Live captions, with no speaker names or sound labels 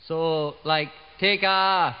So, like, take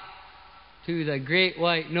off to the great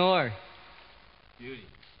white north. Beauty.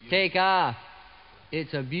 Take off.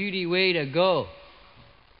 It's a beauty way to go.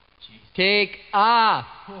 Take off,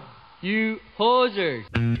 you hosers.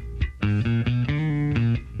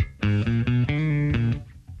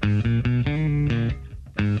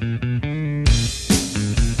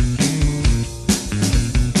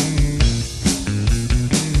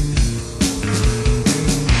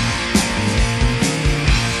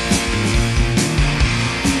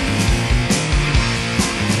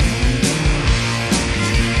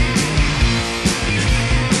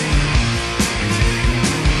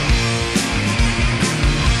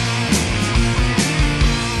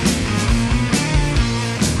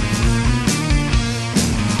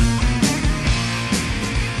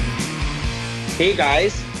 Hey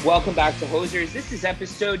guys, welcome back to Hosers. This is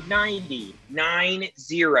episode 90. And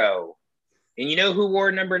you know who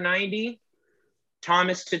wore number 90?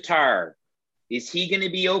 Thomas Tatar. Is he going to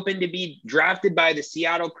be open to be drafted by the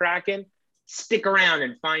Seattle Kraken? Stick around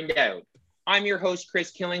and find out. I'm your host,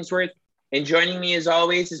 Chris Killingsworth, and joining me as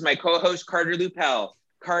always is my co-host, Carter Lupel.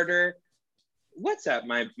 Carter, what's up,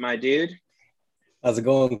 my dude? How's it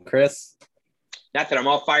going, Chris? Nothing. I'm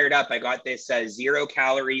all fired up. I got this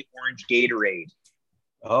 0-calorie orange Gatorade.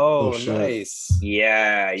 Oh, nice.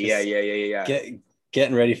 Yeah.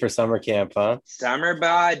 Getting ready for summer camp, huh? Summer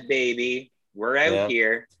bod, baby. We're out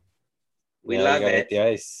here. We love it. Hit the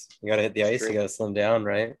ice. You gotta hit the ice. True. You gotta slim down,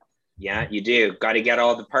 right? Yeah, you do. Got to get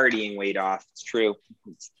all the partying weight off. It's true.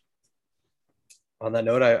 On that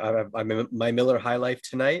note, I'm in my Miller High Life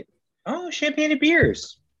tonight. Oh, champagne and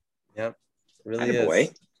beers. Yep, it really is. Boy.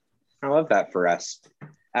 I love that for us.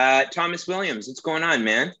 Thomas Williams, what's going on,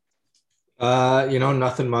 man?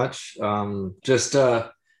 Nothing much. Just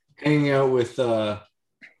hanging out with a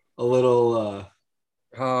little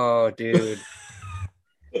Oh, dude.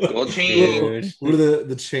 Gold chain. What are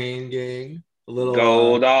the chain gang? A little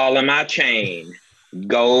Gold all in my chain.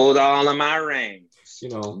 Gold all in my rings.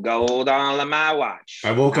 Gold all in my watch.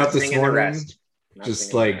 I woke up this morning Not just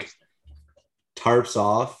singing the like rest. tarps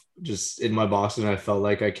off, just in my box, and I felt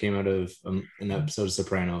like I came out of an episode of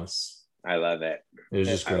Sopranos. I love it. It was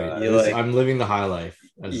just great. I'm living the high life.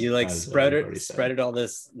 Spreaded all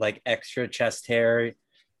this like extra chest hair.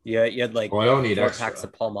 You had like I don't need 4 extra. packs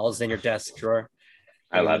of Pall Malls in your desk drawer.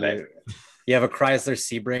 I love it. You have a Chrysler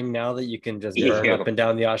Sebring now that you can just burn up and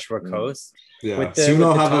down the Oshawa coast. Yeah. With the, Soon with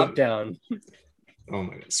I'll the have top down. Oh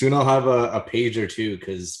my god. Soon I'll have a pager too,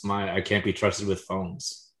 because I can't be trusted with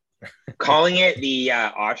phones. Calling it the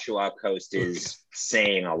Oshawa Coast is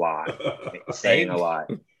saying a lot. Saying a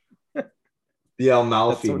lot. The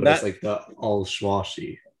Amalfi, but that- it's like the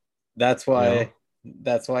Al-Shwashi. That's why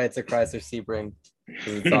it's a Chrysler Sebring.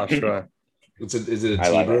 It's Oshawa. Is it a I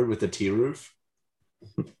love T-bird it. with a T roof?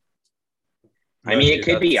 I mean, it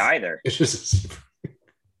could be either. It's just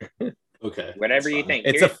a okay. Whatever that's you fine.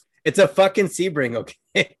 think. It's a fucking Sebring,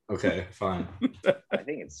 okay? Okay, fine. I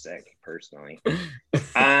think it's sick, personally.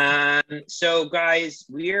 So, guys,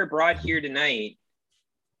 we are brought here tonight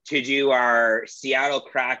to do our Seattle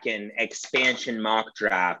Kraken expansion mock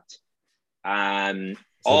draft. All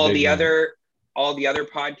the other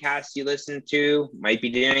podcasts you listen to might be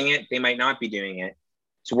doing it. They might not be doing it.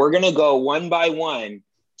 So we're going to go one by one,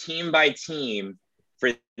 team by team,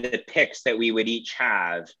 for the picks that we would each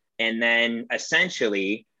have. And then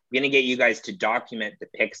essentially, we're going to get you guys to document the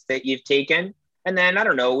picks that you've taken. And then, I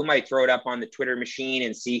don't know, we might throw it up on the Twitter machine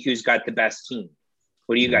and see who's got the best team.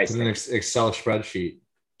 What do you guys Put an think? Excel spreadsheet.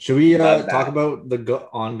 Should we Love that. talk about the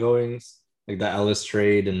ongoings, like the Ellis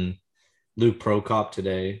trade and Luke Prokop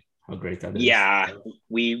today? How great that is. Yeah,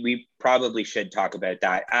 we probably should talk about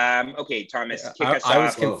that. Okay, Thomas, kick us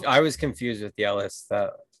off. I was confused with the Ellis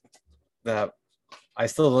that I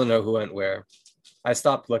still don't know who went where. I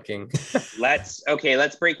stopped looking. Let's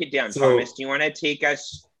break it down. So- Thomas, do you want to take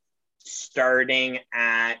us starting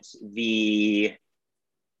at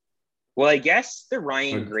I guess the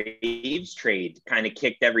Ryan Graves trade kind of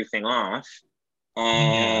kicked everything off. Do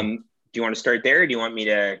you want to start there, or do you want me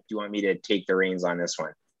to take the reins on this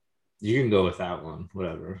one? You can go with that one,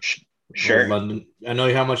 whatever. Sure. London. I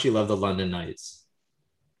know how much you love the London Knights.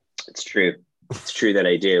 It's true. It's true that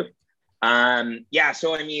I do.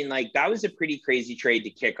 So I mean, like, that was a pretty crazy trade to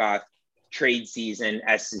kick off trade season,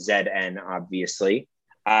 SZN, obviously.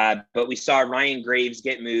 But we saw Ryan Graves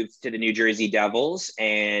get moved to the New Jersey Devils,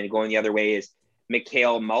 and going the other way is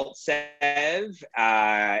Mikhail Maltsev,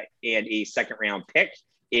 and a second round pick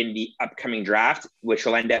in the upcoming draft, which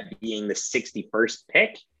will end up being the 61st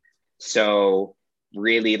pick. So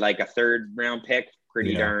really like a third round pick,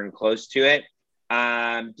 pretty darn close to it.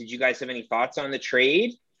 Did you guys have any thoughts on the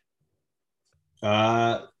trade?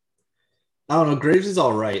 Uh, I don't know. Graves is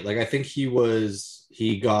all right. Like I think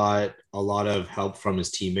he got a lot of help from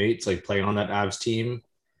his teammates, like playing on that Avs team.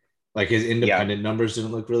 Like his Yeah, independent numbers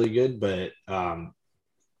didn't look really good, but I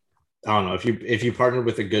don't know if you partner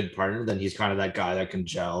with a good partner, then he's kind of that guy that can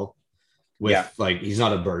gel yeah, with like he's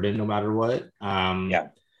not a burden no matter what. yeah,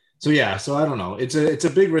 So yeah, so I don't know. It's a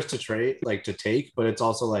big risk to trade like to take, but it's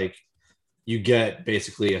also like you get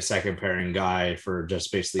basically a second pairing guy for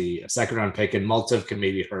just basically a second round pick, and Maltov can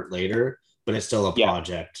maybe hurt later, but it's still a yeah,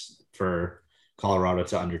 project for Colorado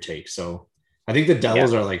to undertake. So I think the yeah,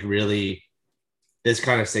 Devils are like really this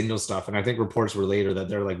kind of signal stuff, and I think reports were later that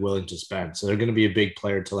they're like willing to spend. So they're going to be a big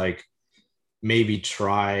player to like maybe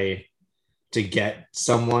try to get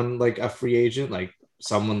someone like a free agent, like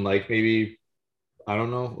someone like maybe I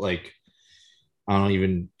don't know, like I don't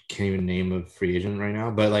even can't even name a free agent right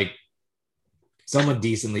now, but like someone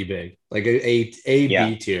decently big, like a yeah.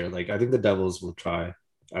 B tier. Like I think the Devils will try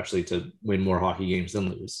actually to win more hockey games than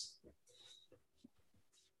lose.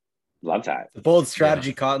 Love that. The bold Yeah,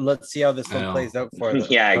 strategy, Cotton. Let's see how this I one know. plays out for them.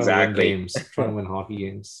 Yeah, Trying to win exactly. games, trying to win hockey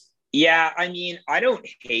games. Yeah, I mean, I don't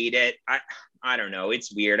hate it. I don't know.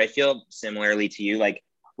 It's weird. I feel similarly to you. Like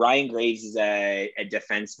Ryan Graves is a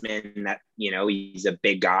defenseman that, he's a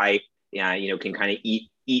big guy. Yeah, can kind of eat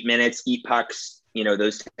minutes, eat pucks,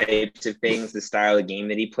 those types of things, the style of game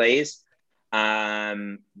that he plays.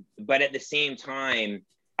 But at the same time,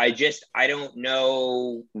 I don't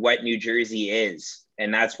know what New Jersey is.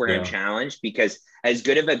 And that's where I'm Yeah, challenged because as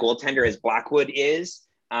good of a goaltender as Blackwood is,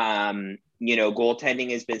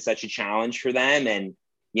 goaltending has been such a challenge for them. And,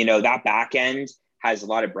 that back end has a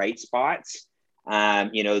lot of bright spots.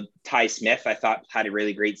 Ty Smith, I thought had a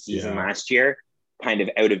really great season yeah. last year, kind of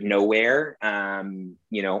out of nowhere, having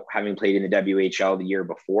played in the WHL the year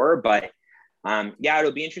before. But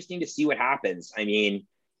it'll be interesting to see what happens. I mean,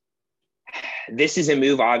 this is a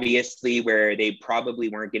move, obviously, where they probably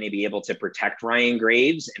weren't going to be able to protect Ryan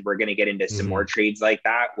Graves. And we're going to get into some more Mm-hmm. trades like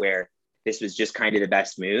that where this was just kind of the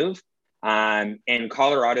best move. And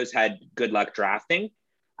Colorado's had good luck drafting.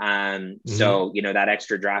 Mm-hmm. So, that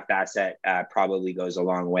extra draft asset probably goes a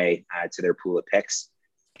long way to their pool of picks.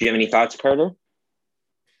 Do you have any thoughts, Carter?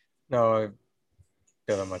 No, I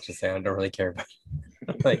don't have much to say. I don't really care about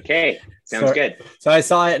it. Like, Okay, sounds so, good. so I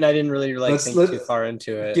saw it and I didn't really like think Let too far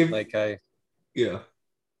into it. give yeah.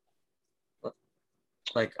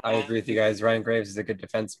 I agree with you guys. Ryan Graves is a good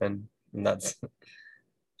defenseman, and that's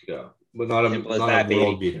Yeah, but not Simple as a that,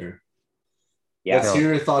 world baby. beater. Yeah. Let's no. hear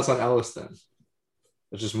your thoughts on Ellis then.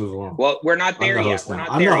 Let's just move along. Well, we're not I'm there the yet. host We're now.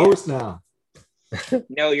 not I'm the there yet. host now.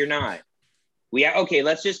 No, you're not. Okay.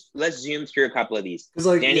 Let's zoom through a couple of these. Because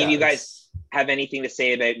like, Do any yeah, of you guys have anything to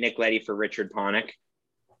say about Nick Leddy for Richard Panik?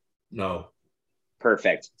 no.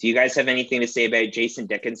 Perfect. Do you guys have anything to say about Jason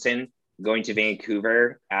Dickinson going to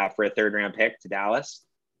Vancouver for a third round pick to Dallas?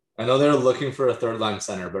 I know they're looking for a third line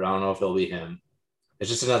center, but I don't know if it'll be him. It's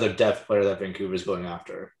just another depth player that Vancouver's going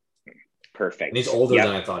after. Perfect. And he's older Yep.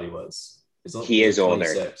 than I thought he was. He is like older.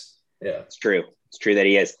 26. Yeah. It's true. It's true that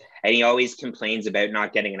he is. And he always complains about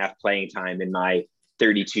not getting enough playing time in my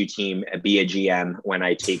 32 team be a GM when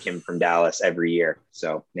I take him from Dallas every year.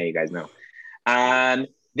 So now you guys know.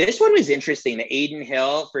 This one was interesting. The Aiden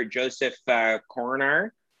Hill for Joseph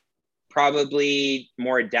Coroner. Probably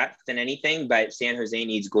more depth than anything, but San Jose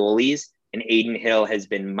needs goalies. And Aiden Hill has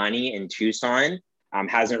been money in Tucson.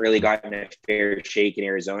 Hasn't really gotten a fair shake in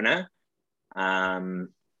Arizona.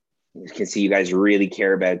 You can see you guys really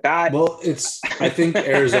care about that. Well, I think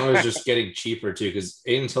Arizona is just getting cheaper too because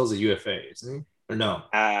Aiden Hill's a UFA, isn't he? Or no?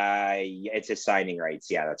 It's his signing rights.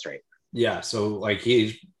 Yeah, that's right. Yeah. So like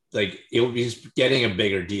he's getting a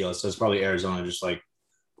bigger deal. So it's probably Arizona just like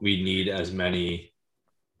we need as many.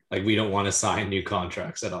 Like we don't want to sign new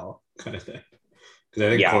contracts at all, kind of thing. Because I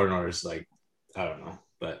think Coroner is like, I don't know,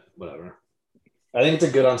 but whatever. I think it's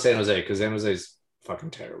a good on San Jose because San Jose is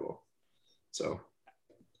fucking terrible. So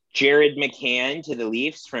Jared McCann to the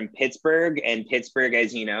Leafs from Pittsburgh, and Pittsburgh,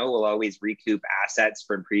 as you know, will always recoup assets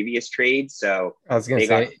from previous trades. So I was gonna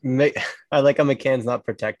say. I like how McCann's not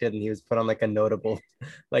protected, and he was put on like a notable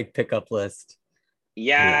like pickup list.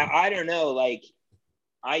 Yeah, I don't know. Like,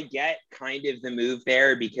 I get kind of the move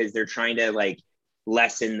there because they're trying to like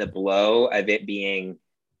lessen the blow of it being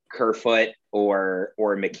Kerfoot or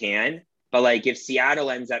McCann. But like if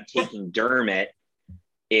Seattle ends up taking Dermott,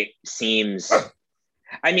 it seems.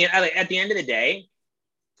 I mean, at the end of the day,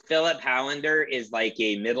 Philip Hallander is like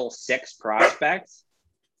a middle six prospect,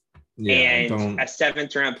 and a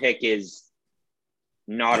 7th round pick is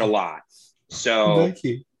not a lot. So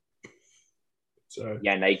Nike. Sorry.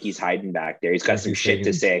 Yeah, Nike's hiding back there. He's got some shit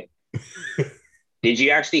to say. Did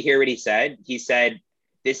you actually hear what he said? He said,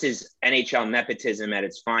 this is NHL nepotism at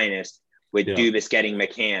its finest with Dubas getting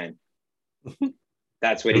McCann.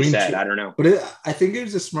 That's what he said. I don't know. But I think it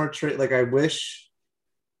was a smart trade. Like, I don't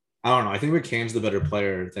know. I think McCann's the better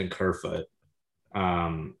player than Kerfoot.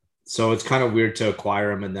 So it's kind of weird to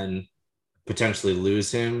acquire him and then potentially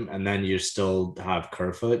lose him. And then you still have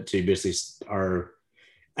Kerfoot to basically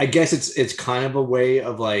I guess it's kind of a way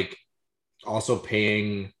of like also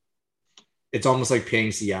paying. It's almost like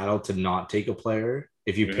paying Seattle to not take a player.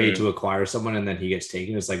 If you pay to acquire someone and then he gets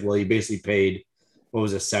taken, it's like, well, you basically paid, what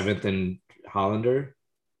was it, 7th and Hollander?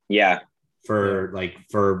 Yeah.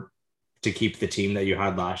 To keep the team that you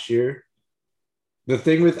had last year. The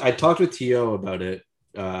thing I talked with T.O. about it,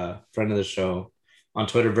 friend of the show, on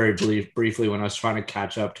Twitter very briefly when I was trying to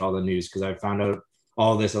catch up to all the news, because I found out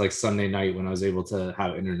all this like Sunday night when I was able to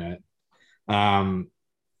have internet. And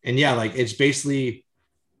yeah, like it's basically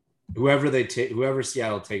whoever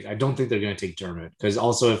Seattle takes. I don't think they're going to take Dermott, because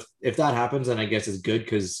also if that happens, then I guess it's good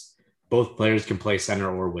because both players can play center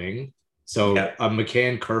or wing. So a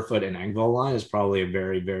McCann, Kerfoot, and Engvall line is probably a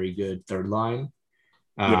very, very good third line.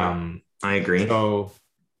 I agree. So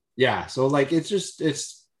yeah, so like it's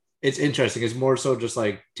interesting. It's more so just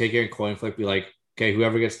like taking a coin flip, be like, okay,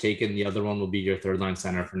 whoever gets taken, the other one will be your third line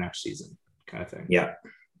center for next season, kind of thing. Yeah.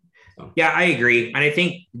 Yeah, I agree. And I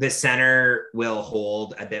think the center will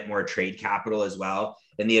hold a bit more trade capital as well.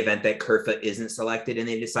 In the event that Kerfoot isn't selected and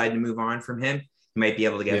they decide to move on from him, you might be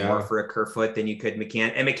able to get more for a Kerfoot than you could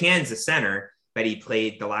McCann. And McCann's a center, but he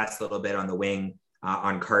played the last little bit on the wing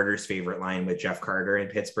on Carter's favorite line with Jeff Carter in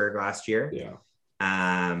Pittsburgh last year. Yeah.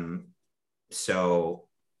 So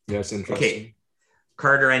yes, interesting. Okay.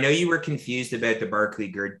 Carter, I know you were confused about the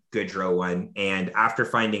Barclay Goodrow one. And after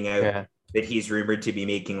finding out that he's rumored to be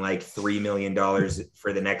making like $3 million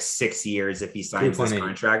for the next 6 years if he signs this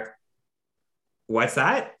contract. What's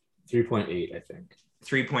that? 3.8, I think.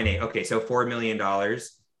 3.8. Okay, so $4 million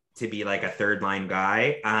to be like a third line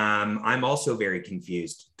guy. I'm also very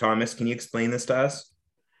confused. Thomas, can you explain this to us?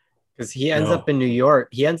 Because he ends up in New York.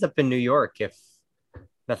 He ends up in New York if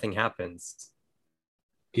nothing happens.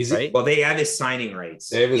 Right? Well, they have his signing rights.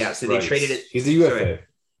 So they traded it. He's a UFA.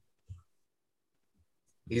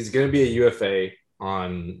 He's going to be a UFA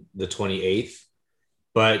on the 28th,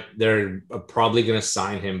 but they're probably going to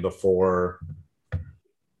sign him before.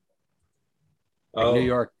 New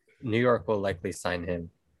York will likely sign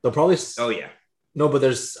him. They'll probably. Oh yeah. No, but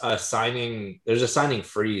there's a signing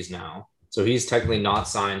freeze now, so he's technically not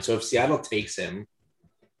signed. So if Seattle takes him,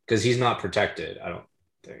 because he's not protected, I don't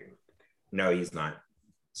think. No, he's not.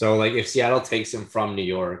 So like if Seattle takes him from New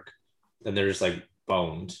York, then they're just like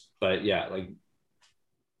boned. But yeah, like.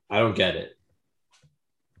 I don't get it.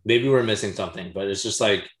 Maybe we're missing something, but it's just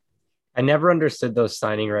like I never understood those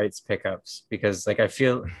signing rights pickups, because like I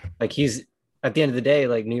feel like he's at the end of the day,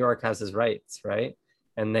 like New York has his rights, right?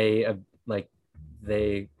 And they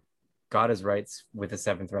got his rights with a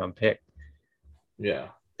 7th round pick. Yeah,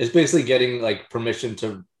 it's basically getting like permission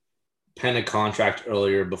to pen a contract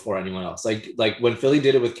earlier before anyone else. Like when Philly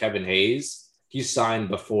did it with Kevin Hayes, he signed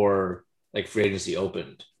before like free agency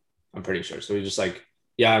opened. I'm pretty sure. So he's just like.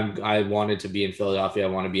 Yeah, I wanted to be in Philadelphia. I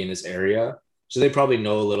want to be in this area. So they probably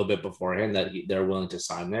know a little bit beforehand that they're willing to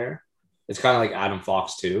sign there. It's kind of like Adam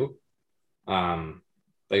Fox too. I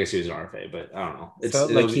guess he was an RFA, but I don't know.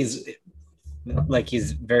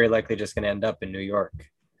 He's very likely just going to end up in New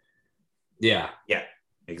York. Yeah. Yeah,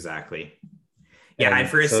 exactly. Yeah, and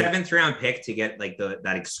for a 7th round pick to get like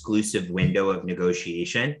that exclusive window of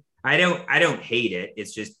negotiation, I don't hate it.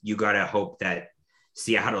 It's just you got to hope that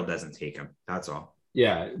Seattle doesn't take him. That's all.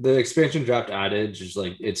 Yeah, the expansion draft adage is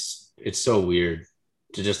like it's so weird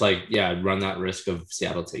to just like run that risk of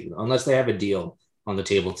Seattle taking unless they have a deal on the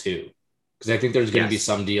table too, because I think there's going to be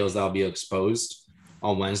some deals that'll be exposed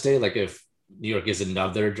on Wednesday. Like if New York is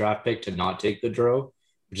another draft pick to not take the Goodrow,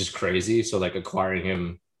 which is crazy. So like acquiring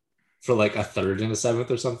him for like a 3rd and a 7th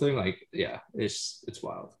or something, like it's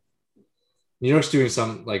wild. New York's doing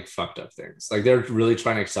some like fucked up things. Like they're really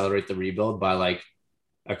trying to accelerate the rebuild by like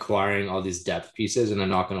acquiring all these depth pieces, and they're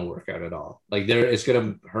not going to work out at all. Like it's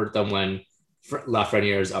going to hurt them when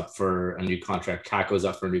Lafreniere is up for a new contract, Kakko's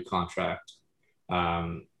up for a new contract,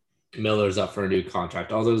 Miller's up for a new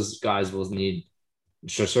contract. All those guys will need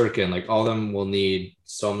Shesterkin. Like all of them will need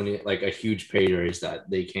so many, like a huge pay raise that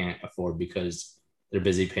they can't afford because they're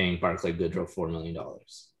busy paying Barclay Goodrow $4 million.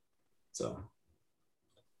 So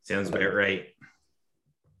sounds about right.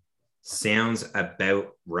 Sounds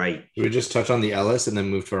about right. Should we just touch on the Ellis and then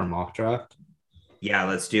move to our mock draft? Yeah,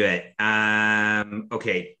 let's do it.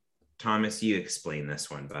 Okay, Thomas, you explain this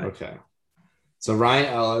one, bud. Okay. So Ryan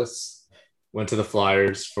Ellis went to the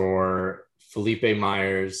Flyers for Felipe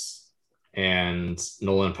Myers and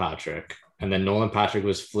Nolan Patrick. And then Nolan Patrick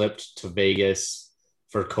was flipped to Vegas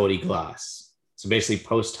for Cody Glass. So basically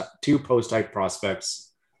two post-type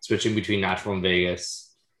prospects switching between Nashville and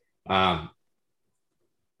Vegas. I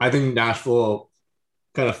think Nashville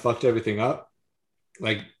kind of fucked everything up.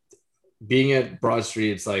 Like being at Broad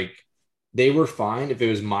Street, it's like they were fine if it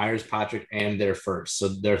was Myers, Patrick, and their first. So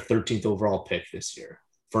their 13th overall pick this year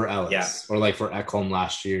for Ellis or like for Ekholm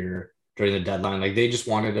last year during the deadline. Like they just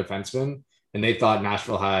wanted a defenseman and they thought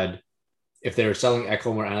Nashville had, if they were selling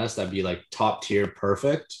Ekholm or Ellis, that'd be like top tier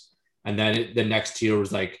perfect. And then the next tier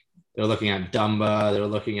was like, they're looking at Dumba. They're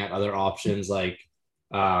looking at other options like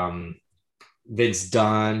Vince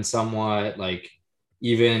Dunn somewhat, like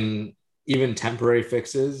even temporary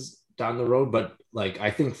fixes down the road. But like, I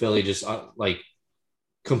think Philly just like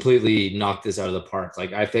completely knocked this out of the park.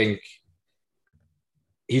 Like, I think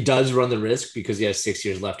he does run the risk because he has 6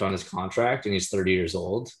 years left on his contract and he's 30 years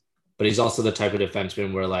old, but he's also the type of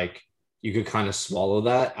defenseman where like you could kind of swallow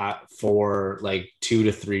that for like 2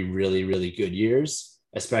 to 3 really, really good years,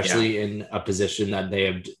 especially in a position that they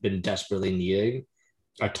have been desperately needing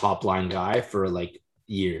a top line guy for like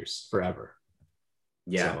years, forever.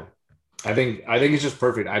 Yeah. So I think it's just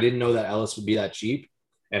perfect. I didn't know that Ellis would be that cheap.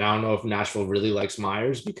 And I don't know if Nashville really likes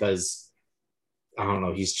Myers because I don't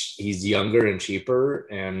know, he's younger and cheaper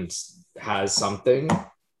and has something.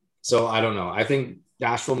 So I don't know. I think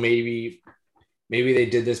Nashville maybe they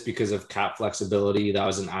did this because of cap flexibility. That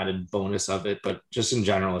was an added bonus of it. But just in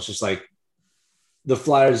general, it's just like the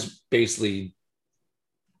Flyers basically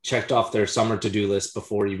checked off their summer to-do list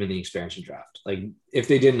before even the expansion draft. Like if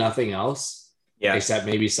they did nothing else, except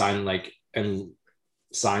maybe sign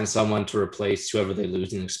someone to replace whoever they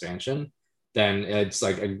lose in expansion, then it's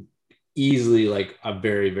like easily like a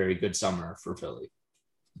very, very good summer for Philly.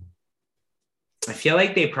 I feel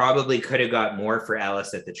like they probably could have got more for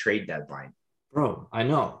Ellis at the trade deadline. Bro, I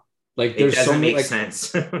know. Like It there's doesn't so many make like,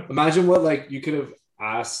 sense. imagine what like you could have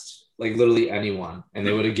asked like literally anyone and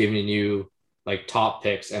they would have given you like top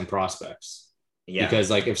picks and prospects. Yeah. Because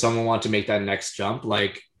like if someone wanted to make that next jump,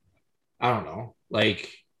 like I don't know,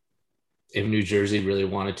 like if New Jersey really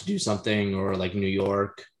wanted to do something or like New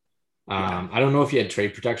York. I don't know if he had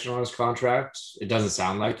trade protection on his contract. It doesn't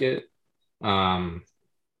sound like it. But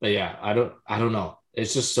yeah, I don't know.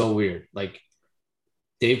 It's just so weird. Like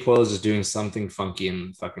Dave Quills is doing something funky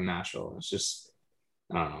in fucking Nashville. It's just,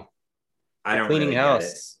 I don't know. I don't cleaning really house.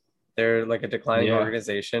 get it. They're like a declining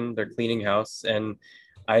organization. They're cleaning house. And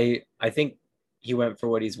I think he went for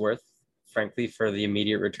what he's worth, frankly, for the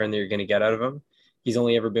immediate return that you're going to get out of him. He's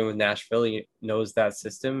only ever been with Nashville. He knows that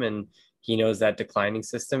system and he knows that declining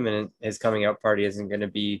system, and his coming out party isn't going to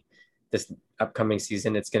be this upcoming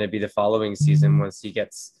season. It's going to be the following season once he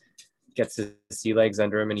gets his sea legs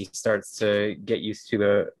under him and he starts to get used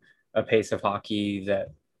to a pace of hockey that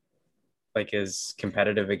like is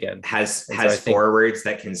competitive again. Has forwards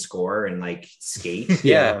that can score and like skate.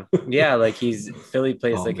 Yeah. Like Philly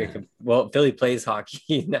plays Philly plays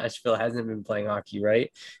hockey. Nashville hasn't been playing hockey,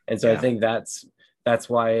 right? And so I think that's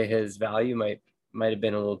why his value might have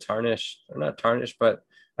been a little tarnished, or not tarnished, but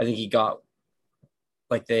I think he got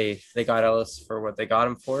like they got Ellis for what they got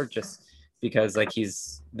him for, just because like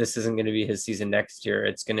this isn't going to be his season next year.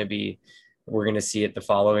 It's going to be, we're going to see it the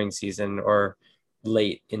following season or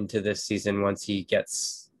late into this season once he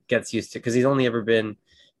gets used to, because he's only ever been,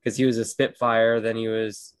 because he was a Spitfire, then he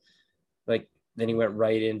went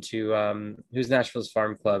right into who's Nashville's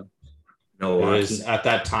farm club? Milwaukee. At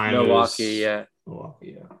that time, Milwaukee,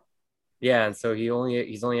 Milwaukee, yeah. And so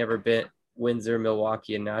he's only ever been Windsor,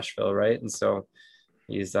 Milwaukee, and Nashville, right? And so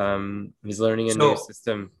he's learning a new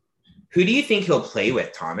system. Who do you think he'll play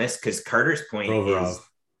with, Thomas? Because Carter's point Provorov. is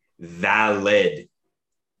valid.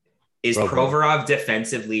 Is Provorov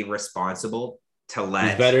defensively responsible to let?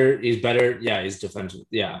 He's better. Yeah, he's defensive.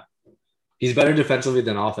 Yeah, he's better defensively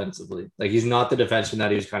than offensively. Like he's not the defenseman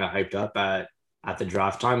that he was kind of hyped up at the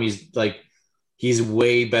draft time. He's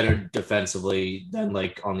way better defensively than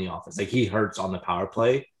like on the offense. Like he hurts on the power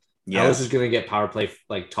play. Yeah, Ellis is going to get power play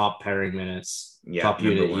like top pairing minutes, top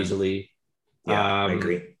unit easily. Yeah, I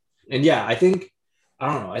agree. And yeah, I think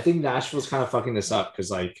Nashville's kind of fucking this up because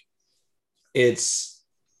like it's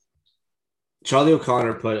Charlie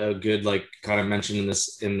O'Connor put a good like kind of mention in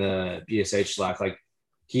the BSH Slack. Like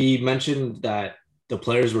he mentioned that the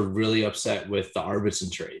players were really upset with the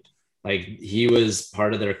Arvidsson trade. Like he was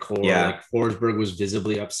part of their core. Yeah. Like Forsberg was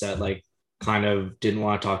visibly upset, like kind of didn't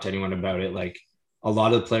want to talk to anyone about it. Like a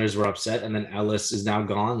lot of the players were upset, and then Ellis is now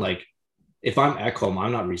gone. Like if I'm Ekholm,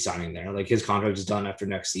 I'm not re-signing there. Like his contract is done after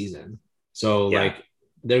next season. So like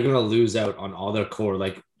they're gonna lose out on all their core.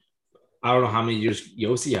 Like I don't know how many years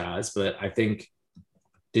Yossi has, but I think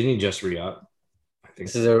didn't he just re-up? I think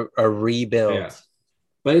this is a rebuild. Yeah.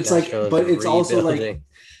 But it's Nashville like, but it's also like, rebuilding.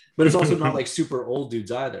 but it's also not like super old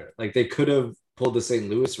dudes either. Like they could have pulled the St.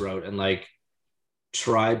 Louis route and like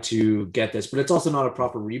tried to get this, but it's also not a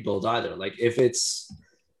proper rebuild either. Like if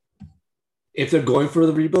they're going for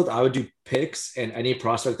the rebuild, I would do picks and any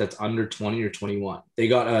prospect that's under 20 or 21. They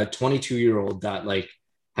got a 22-year-old that like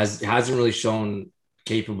hasn't really shown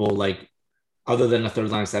capable, like other than a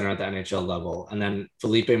third line center at the NHL level. And then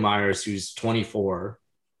Felipe Myers, who's 24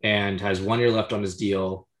 and has 1 year left on his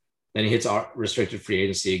deal. Then he hits restricted free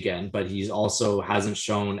agency again, but he's also hasn't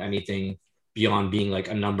shown anything beyond being like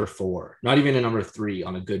a number 4, not even a number 3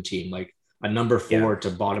 on a good team, like a number 4 to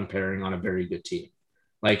bottom pairing on a very good team.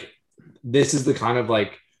 Like this is the kind of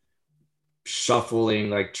like shuffling,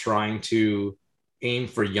 like trying to aim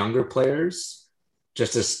for younger players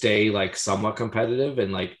just to stay like somewhat competitive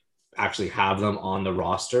and like actually have them on the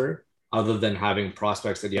roster other than having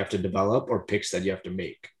prospects that you have to develop or picks that you have to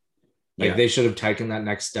make. Like they should have taken that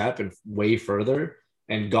next step and way further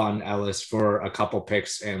and gotten Ellis for a couple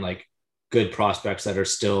picks and like good prospects that are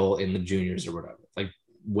still in the juniors or whatever, like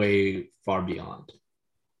way far beyond.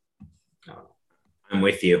 I'm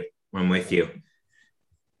with you.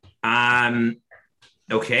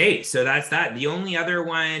 Okay, so that's that. The only other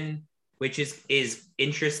one which is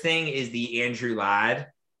interesting is the Andrew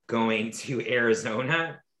Ladd going to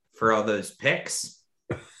Arizona for all those picks.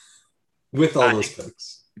 With all those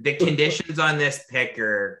picks. The conditions on this pick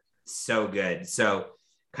are so good. So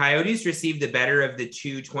Coyotes received the better of the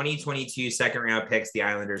 2022 second round picks the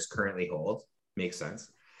Islanders currently hold. Makes sense.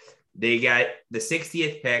 They got the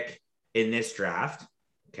 60th pick in this draft.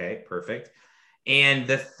 Okay, perfect. And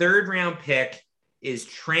the third round pick is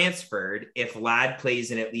transferred if Ladd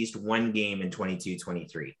plays in at least one game in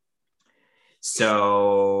 22-23.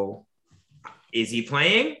 So is he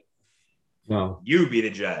playing? No. You be the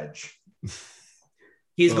judge.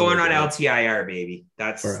 He's going on LTIR, baby.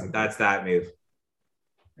 That's that move.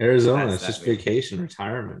 Arizona, it's just vacation,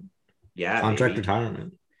 retirement. Yeah. Contract baby.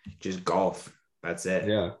 retirement. Just golf. That's it.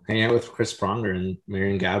 Yeah. Hang out with Chris Pronger and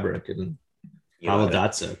Marian Gaborik and Pavel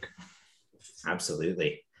Datsyuk.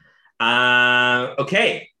 Absolutely.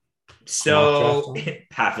 Okay. So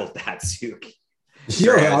Pavel Datsyuk.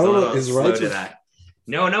 Yeah, I don't know. His rights to that.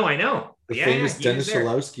 No, I know. The famous Dennis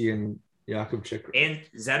Cholowski and Jakub Chikrin. And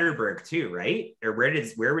Zetterberg too, right? Or where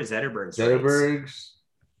was Zetterberg's? Zetterberg's,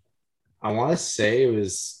 I want to say it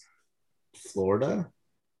was Florida.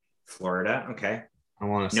 Okay. I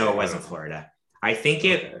want to say. No, it wasn't Florida. I think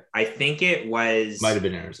it was. Might have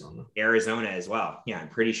been Arizona. Arizona as well. Yeah, I'm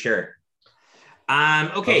pretty sure.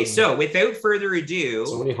 Okay, so without further ado,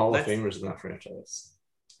 so many Hall of Famers in that franchise.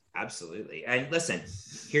 Absolutely. And listen,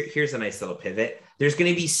 here's a nice little pivot. There's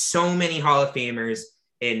going to be so many Hall of Famers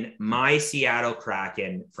in my Seattle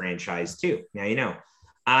Kraken franchise too. Now you know.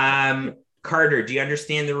 Carter, do you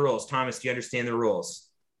understand the rules? Thomas, do you understand the rules?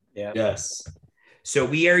 Yeah. Yes. So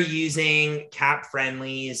we are using Cap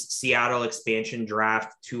Friendly's Seattle expansion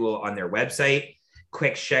draft tool on their website.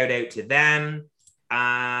 Quick shout out to them.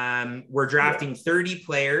 We're drafting 30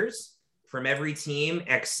 players from every team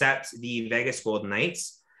except the Vegas Golden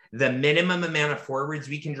Knights. The minimum amount of forwards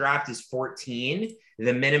we can draft is 14.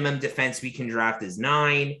 The minimum defense we can draft is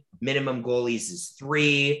 9. Minimum goalies is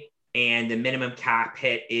 3. And the minimum cap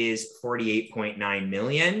hit is $48.9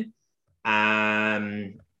 million.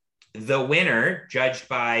 The winner, judged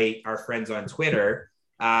by our friends on Twitter,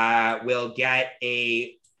 will get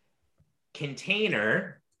a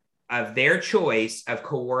container of their choice of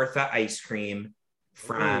Kawartha ice cream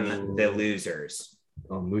from the losers.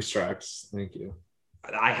 Oh, Moose Tracks. Thank you.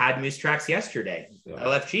 I had Moose Tracks yesterday. Yeah.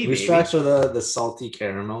 LFG, Moose Tracks are the salty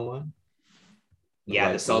caramel one.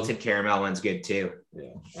 The salted caramel one's good too.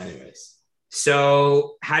 Yeah. Anyways.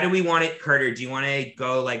 So how do we want it, Carter? Do you want to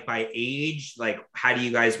go like by age? Like, how do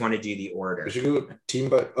you guys want to do the order? We should go team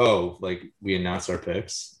by, like we announce our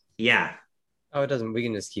picks. Yeah. Oh, it doesn't. We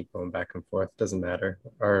can just keep going back and forth. Doesn't matter.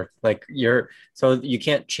 Or like so you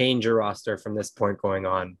can't change your roster from this point going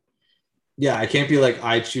on. Yeah, I can't be like,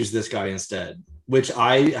 I choose this guy instead, which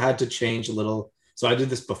I had to change a little. So I did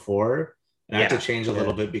this before and I had to change a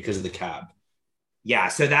little bit because of the cap. Yeah.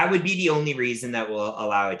 So that would be the only reason that will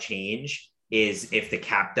allow a change is if the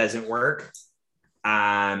cap doesn't work.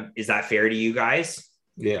 Is that fair to you guys?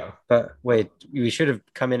 Yeah. But wait, we should have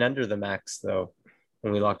come in under the max though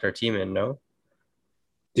when we locked our team in, no?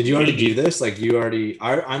 Did you already do this? Like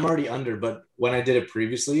I'm already under, but when I did it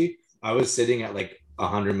previously, I was sitting at like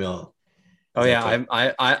 100 mil. Oh yeah,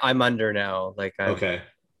 I'm under now. Like okay.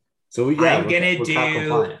 So I'm gonna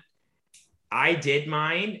do. I did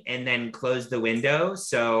mine and then closed the window,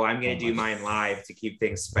 so I'm gonna do mine live to keep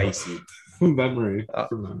things spicy. Memory.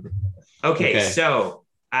 Okay, so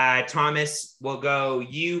Thomas, we'll go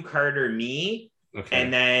you, Carter, me,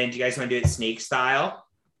 and then do you guys want to do it snake style?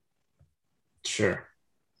 Sure.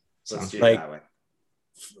 Let's do it that way.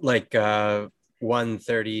 Like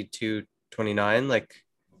 130 to 29, like.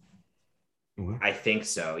 I think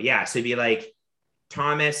so. Yeah, so it'd be like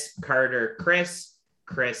Thomas, Carter, Chris,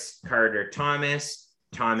 Carter, Thomas,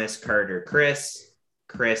 Carter,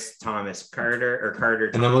 Chris, Thomas, Carter, or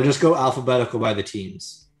Carter, Thomas. And then we'll just go alphabetical by the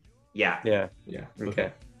teams. Yeah.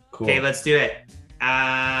 Okay. Cool. Okay, let's do it.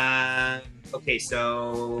 Okay,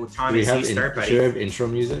 so Thomas, you start, buddy. Should we have intro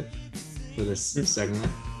music for this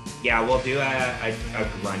segment? Yeah, we'll do a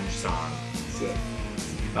grunge song.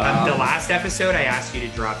 The last episode, I asked you to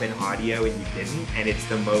drop in audio and you didn't, and it's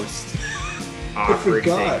the most awkward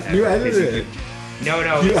thing ever. You edited it. No,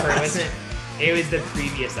 it wasn't. It was the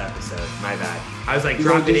previous episode. My bad. I was like,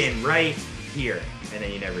 drop it in right here, and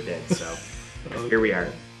then you never did. So here we are.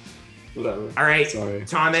 Whatever. All right, Sorry.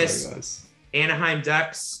 Thomas. Sorry, guys. Anaheim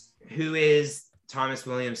Ducks. Who is Thomas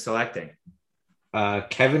Williams selecting?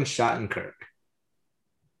 Kevin Shattenkirk.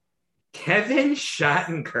 Kevin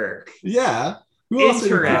Shattenkirk. Yeah. Who else is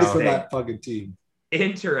from that fucking team?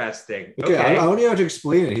 Interesting. Okay. I don't even have to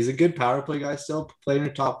explain it. He's a good power play guy still, playing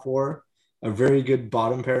in top 4. A very good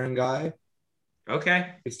bottom pairing guy.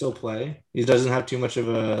 Okay. He still play. He doesn't have too much of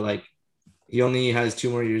a he only has 2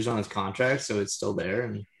 more years on his contract, so it's still there.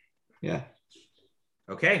 And yeah.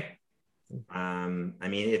 Okay. I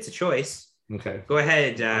mean, it's a choice. Okay. Go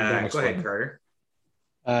ahead. Go ahead, Carter.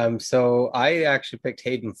 So I actually picked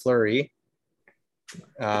Hayden Fleury.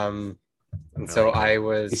 And so I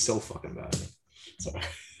was. He's so fucking bad. Sorry.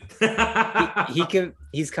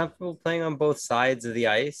 He's comfortable playing on both sides of the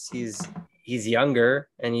ice. He's younger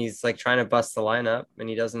and he's like trying to bust the lineup, and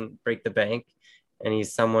he doesn't break the bank, and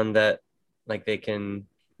he's someone that like he can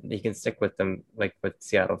stick with them, like with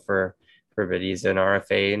Seattle for a bit. He's an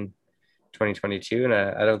RFA in 2022, and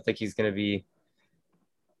I don't think he's going to be.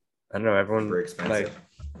 I don't know. Everyone super expensive.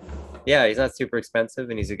 Yeah, he's not super expensive,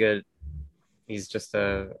 and he's just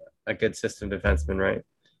a good system defenseman, right?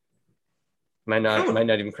 Might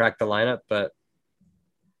not even crack the lineup, but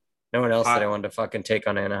no one else that I wanted to fucking take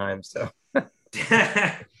on Anaheim. So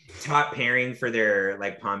top pairing for their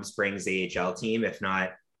like Palm Springs AHL team, if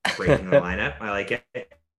not breaking the lineup. I like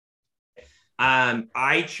it.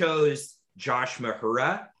 I chose Josh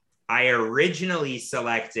Mahura. I originally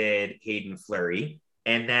selected Hayden Fleury,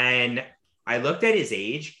 and then I looked at his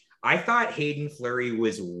age. I thought Hayden Fleury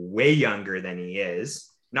was way younger than he is.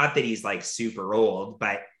 Not that he's like super old,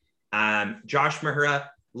 but Josh Mahura,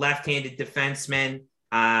 left-handed defenseman,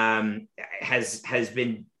 has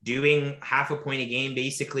been doing half a point a game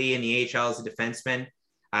basically in the AHL as a defenseman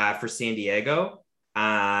for San Diego.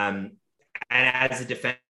 And as a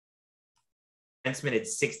defenseman,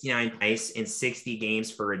 it's 69 ice in 60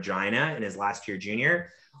 games for Regina in his last year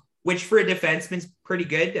junior, which for a defenseman's pretty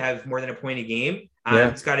good to have more than a point a game.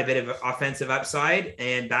 It's got a bit of offensive upside,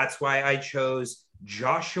 and that's why I chose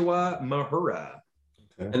Joshua Mahura.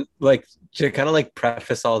 And like to kind of like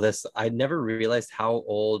preface all this, I never realized how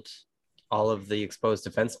old all of the exposed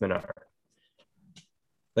defensemen are.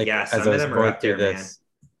 Like, yeah, some as I was of them are going up through there, this,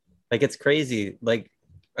 man. like it's crazy. Like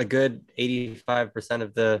a good 85%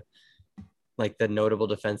 of the notable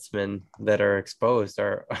defensemen that are exposed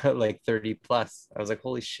are like 30 plus. I was like,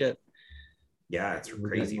 holy shit. Yeah, it's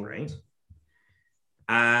crazy, right?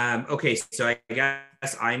 Okay, so I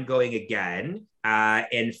guess I'm going again.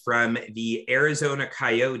 And from the Arizona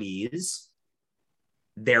Coyotes,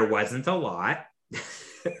 there wasn't a lot,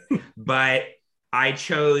 but I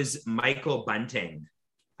chose Michael Bunting,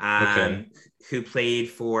 who played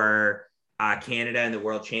for Canada in the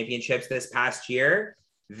World Championships this past year.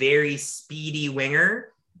 Very speedy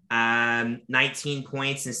winger, 19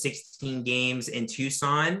 points in 16 games in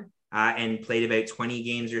Tucson, and played about 20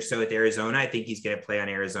 games or so with Arizona. I think he's going to play on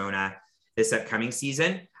Arizona this upcoming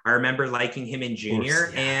season. I remember liking him in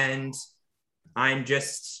junior, and I'm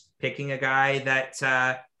just picking a guy that,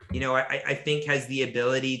 I think has the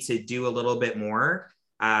ability to do a little bit more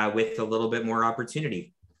with a little bit more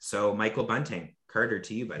opportunity. So Michael Bunting. Carter,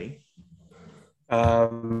 to you, buddy.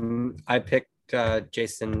 I picked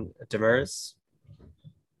Jason Demers.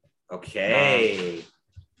 Okay.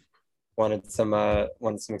 Wanted some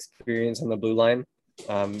experience on the blue line.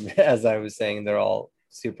 As I was saying, they're all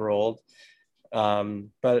super old.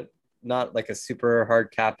 But not like a super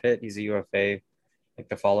hard cap hit. He's a UFA like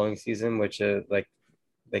the following season, which like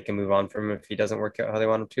they can move on from him if he doesn't work out how they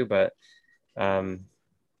want him to. But I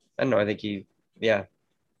I don't know. I think he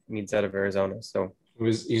needs out of Arizona. So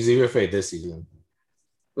he's UFA this season.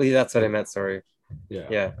 Well, that's what I meant. Sorry.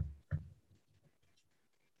 Yeah.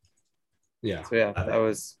 So that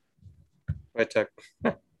was what I took.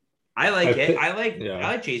 I like it. I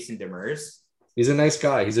like Jason Demers. He's a nice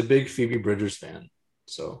guy. He's a big Phoebe Bridgers fan,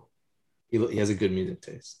 so he has a good music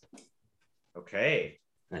taste. Okay.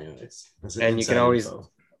 Anyways, and you can always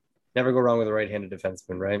never go wrong with a right-handed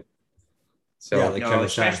defenseman, right? So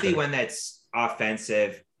especially one that's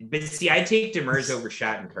offensive. But see, I take Demers over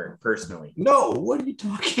Shattenkirk personally. No, what are you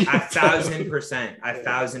talking about? 1,000%.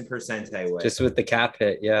 1,000% I would. Just with the cap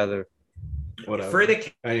hit, yeah. Whatever. For the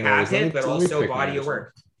cap hit, but also body of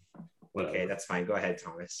work. Whatever. Okay, that's fine. Go ahead,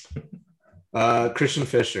 Thomas. Christian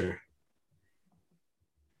Fischer.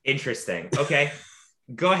 Interesting. Okay.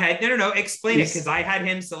 Go ahead. No. Explain it, because I had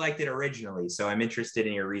him selected originally, so I'm interested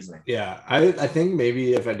in your reasoning. Yeah, I think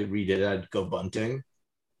maybe if I did read it, I'd go Bunting.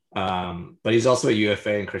 But he's also a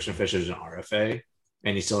UFA, and Christian Fischer's an RFA,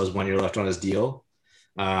 and he still has 1 year left on his deal.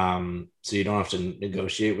 So you don't have to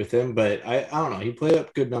negotiate with him. But I don't know. He played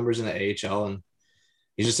up good numbers in the AHL, and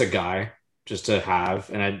he's just a guy just to have.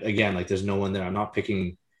 And there's no one there. I'm not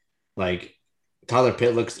picking like Tyler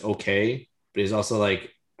Pitt looks okay, but he's also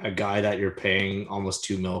like a guy that you're paying almost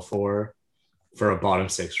 $2 million for a bottom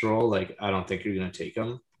six role. Like, I don't think you're going to take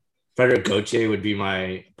him. Frederick Gauthier would be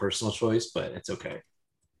my personal choice, but it's okay.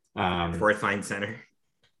 Fourth line center.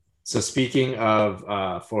 So speaking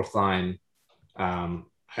of fourth line,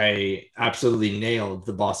 I absolutely nailed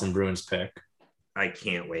the Boston Bruins pick. I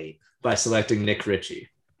can't wait. By selecting Nick Ritchie.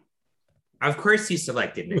 Of course you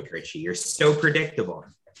selected Nick Ritchie. You're so predictable.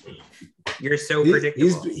 You're so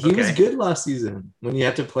predictable. He was good last season when he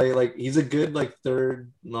had to play. Like, he's a good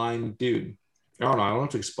third line dude. I don't know. I don't have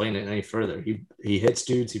to explain it any further. He hits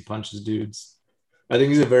dudes. He punches dudes. I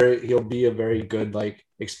think he'll be a very good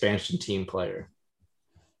expansion team player.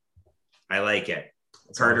 I like it.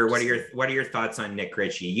 Carter, what are your thoughts on Nick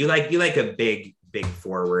Ritchie? You like a big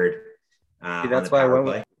forward. That's why I went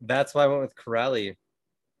with Corrali.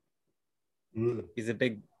 He's a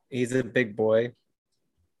big boy.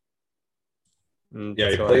 Yeah,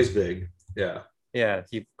 he plays big. Yeah. Yeah,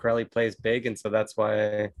 Corrali plays big, and so that's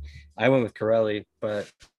why I went with Corrali.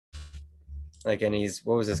 But and he's,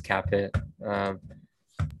 what was his cap hit?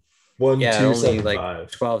 1,275.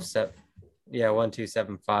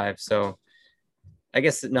 1,275. So I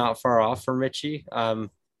guess not far off from Ritchie.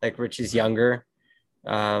 Ritchie's younger.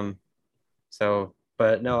 But no,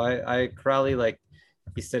 I Corrali,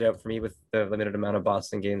 he stood out for me with the limited amount of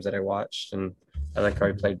Boston games that I watched, and I like how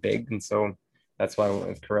he played big, and so that's why I went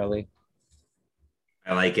with Corrali.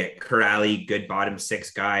 I like it. Corrali, good bottom six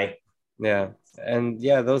guy. Yeah. And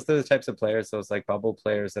those are the types of players, those bubble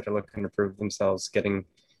players that are looking to prove themselves, getting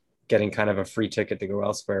kind of a free ticket to go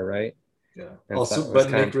elsewhere, right? Yeah. And also, but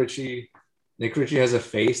Nick Ritchie has a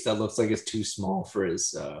face that looks like it's too small for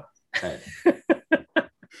his head.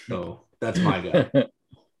 So that's my guy.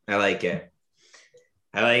 I like it.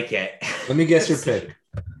 Let me guess your pick.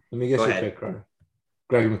 Carter.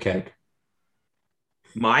 Greg McKegg.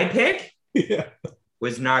 My pick? Yeah.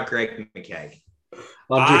 Was not Greg McKegg.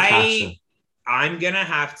 I'm going to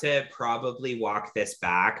have to probably walk this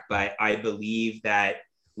back, but I believe that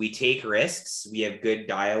we take risks. We have good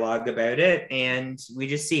dialogue about it, and we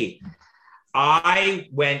just see. I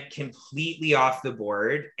went completely off the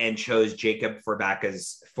board and chose Jacob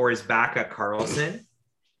Forsbacka Karlsson.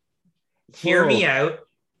 Hear me out.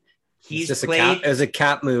 He's played as a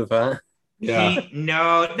cap move, huh? Yeah.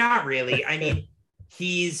 No, not really. I mean,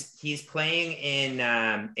 he's playing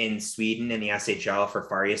in Sweden in the SHL for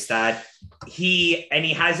Färjestad. He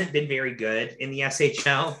hasn't been very good in the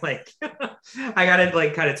SHL. I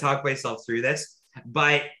gotta kind of talk myself through this.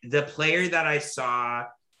 But the player that I saw,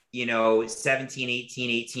 17,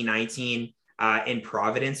 18, 19 in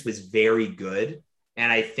Providence was very good.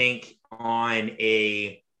 And I think on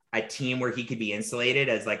a team where he could be insulated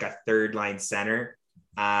as a third line center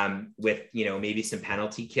with, maybe some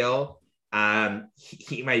penalty kill,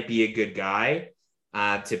 he might be a good guy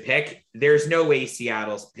to pick. There's no way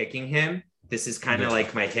Seattle's picking him. This is kind of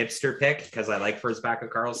like my hipster pick because I like Forsbacka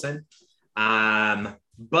Karlsson.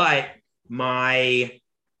 But my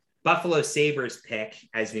Buffalo Sabres pick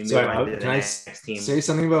as we move on to the next team. Say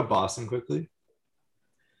something about Boston quickly?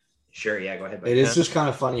 Sure, yeah, go ahead. It is just kind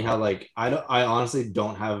of funny how I honestly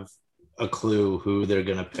don't have a clue who they're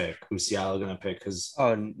gonna pick, who Seattle gonna pick, because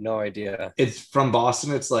no idea. It's from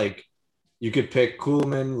Boston. It's you could pick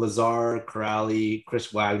Kuhlman, Lazar, Corrali,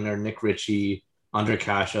 Chris Wagner, Nick Ritchie, Andre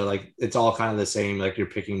Kasha. It's all kind of the same. You're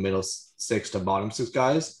picking middle six to bottom six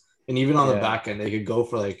guys, and even on the back end, they could go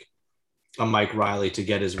for a Mike Riley to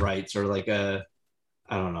get his rights, or like a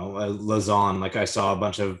I don't know, a Lazon. Like I saw a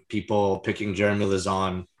bunch of people picking Jeremy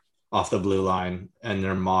Lazon off the blue line and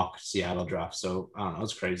their mock Seattle draft. So I don't know,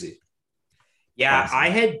 it's crazy. Yeah,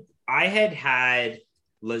 awesome. I had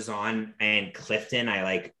Lazon and Clifton. I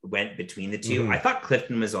like went between the two. I thought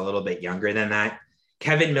Clifton was a little bit younger than that.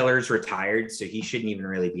 Kevin Miller's retired, so he shouldn't even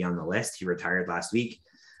really be on the list. He retired last week.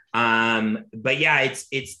 But yeah,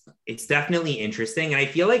 it's definitely interesting. And I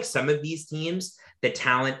feel like some of these teams, the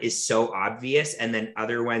talent is so obvious, and then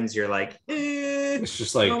other ones you're like, it's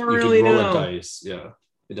just like you really can roll a dice. Yeah,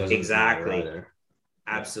 it doesn't exactly.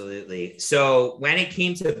 Absolutely. So when it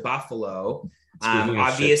came to Buffalo,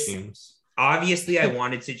 obviously I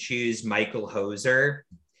wanted to choose Michael Hoser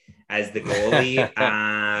as the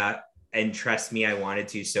goalie. And trust me, I wanted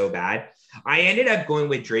to so bad. I ended up going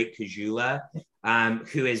with Drake Caggiula,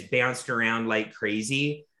 who has bounced around like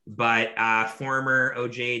crazy, but former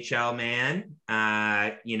OJHL man,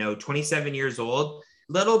 27 years old,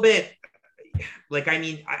 little bit like, I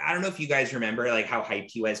mean, I don't know if you guys remember like how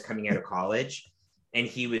hyped he was coming out of college, and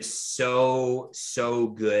he was so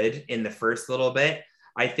good in the first little bit.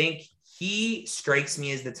 I think he strikes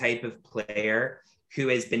me as the type of player who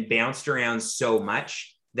has been bounced around so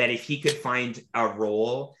much that if he could find a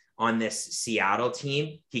role on this Seattle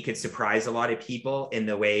team, he could surprise a lot of people in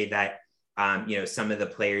the way that, some of the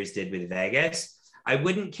players did with Vegas. I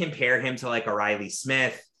wouldn't compare him to like a Riley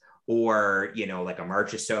Smith or, like a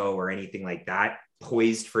Marchessault or anything like that,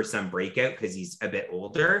 poised for some breakout because he's a bit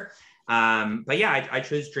older. But yeah, I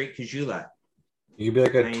chose Drake Caggiula. You could be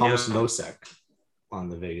like a Thomas Nosek on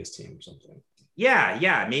the Vegas team or something.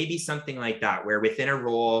 Yeah, maybe something like that, where within a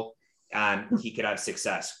role, he could have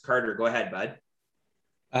success. Carter, go ahead, bud.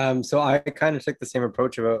 So I kind of took the same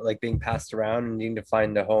approach about like being passed around and needing to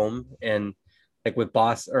find a home, and like with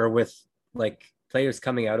like players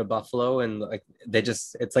coming out of Buffalo, and like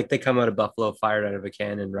it's like they come out of Buffalo fired out of a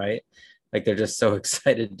cannon, right? Like they're just so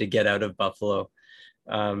excited to get out of Buffalo.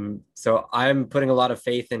 So I'm putting a lot of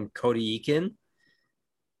faith in Cody Eakin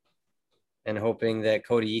and hoping that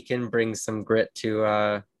Cody Eakin brings some grit to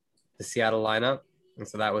the Seattle lineup. And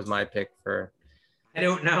so that was my pick for. I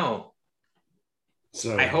don't know.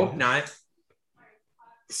 I hope not.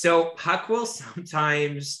 So Huck will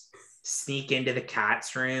sometimes sneak into the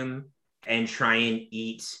cat's room and try and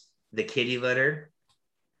eat the kitty litter.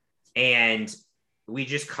 And we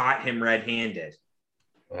just caught him red-handed.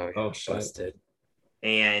 Oh, busted.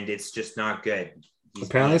 And it's just not good.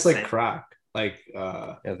 Apparently it's like crack. Like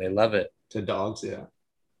yeah, they love it. To dogs, yeah.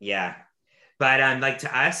 Yeah. But like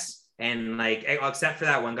to us, and like except for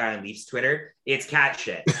that one guy on Leafs Twitter, it's cat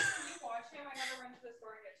shit.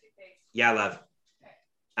 Yeah, love.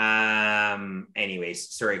 Anyways,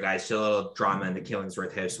 sorry guys, still a little drama in the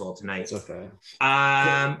Killingsworth household tonight. It's okay.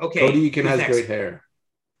 Okay. Cody Eakin has great hair.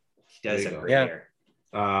 He does have great hair.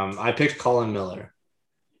 I picked Colin Miller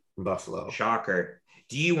from Buffalo. Shocker.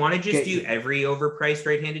 Do you want to just do every overpriced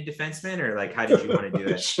right-handed defenseman, or like how did you want to do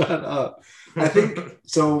it? Shut up. I think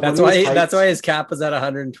so. That's why his cap was at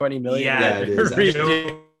 120 million. Yeah, it is.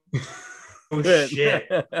 No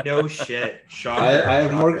shit. No shit. Shocker.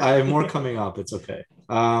 I have more coming up. It's okay.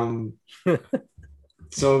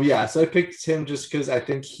 So I picked him just because I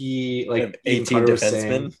think he like 18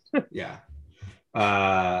 defenseman. Yeah.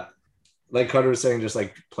 Like Carter was saying, just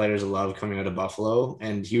like players love coming out of Buffalo,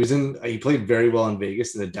 and he played very well in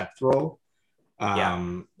Vegas in the depth role.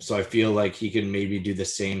 So I feel like he could maybe do the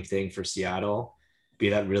same thing for Seattle, be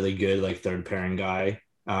that really good like third pairing guy.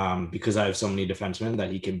 Because I have so many defensemen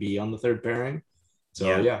that he can be on the third pairing.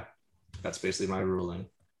 So that's basically my ruling.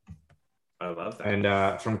 I love that.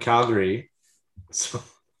 And from Calgary, so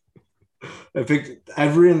I picked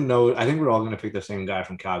everyone knows. I think we're all going to pick the same guy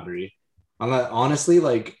from Calgary. Honestly,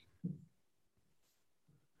 like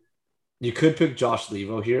you could pick Josh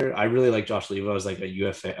Levo here. I really like Josh Levo as like a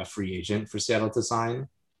UFA, a free agent for Seattle to sign.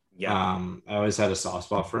 Yeah. I always had a soft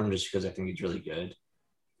spot for him just because I think he's really good.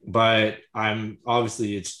 But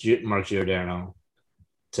it's Mark Giordano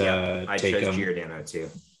I take chose him. Giordano too.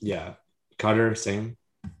 Yeah. Carter, same.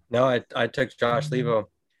 No, I took Josh Levo.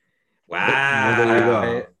 Wow. There you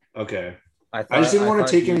go. Okay. I just didn't want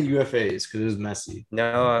to take any UFAs because it was messy.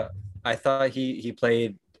 No, I thought he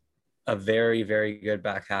played a very, very good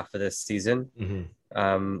back half of this season.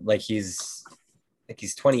 Mm-hmm. Like he's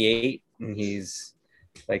 28 and he's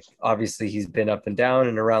like, obviously he's been up and down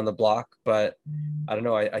and around the block, but I don't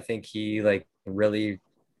know. I think he like really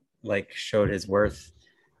like showed his worth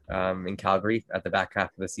in Calgary at the back half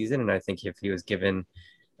of the season. And I think if he was given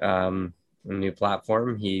a new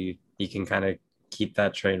platform, he can kind of keep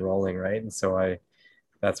that train rolling. Right. And so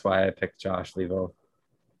that's why I picked Josh Levo.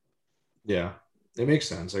 Yeah, it makes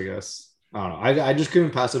sense, I guess. I don't know. I just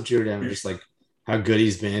couldn't pass up Giordano, just like how good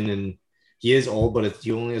he's been, and he is old, but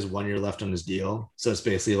he only has 1 year left on his deal, so it's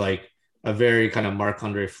basically like a very kind of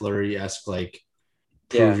Marc-Andre Fleury esque like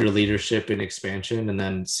prove Yeah. your leadership in expansion and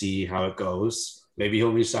then see how it goes. Maybe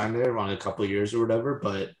he'll resign there on a couple of years or whatever,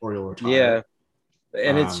 but or he'll Yeah. retire.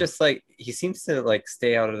 And it's just like he seems to like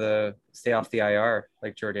stay off the IR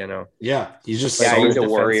like Giordano. Yeah, he's just Yeah, so he's a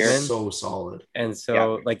warrior. so solid. And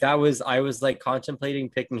so like I was like contemplating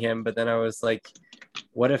picking him, but then I was like,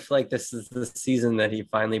 what if like this is the season that he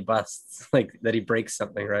finally busts, like that he breaks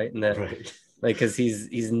something, right? And that Right. like because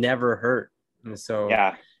he's never hurt. And so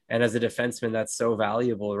Yeah. and as a defenseman, that's so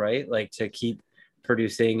valuable, right? Like to keep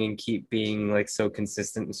producing and keep being like so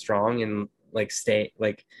consistent and strong and like stay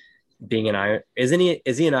like being an Iron. Is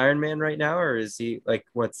he an Iron Man right now, or is he like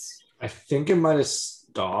what's I think it might have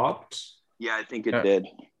stopped, Yeah, I think it did.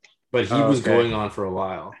 but he was going on for a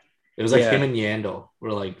while. It was like him and Yandel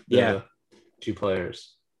were like the two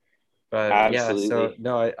players. But Absolutely. yeah, so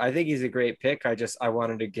no, I think he's a great pick. I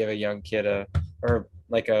wanted to give a young kid a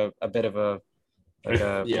bit of a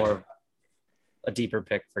more a deeper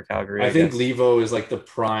pick for Calgary. I think Levo is like the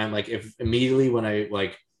prime, like if immediately when I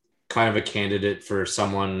like kind of a candidate for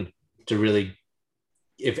someone to really,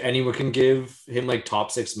 if anyone can give him like top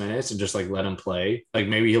 6 minutes and just like let him play, like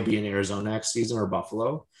maybe he'll be in Arizona next season or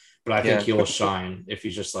Buffalo, but I think he'll shine if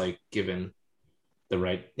he's just like given the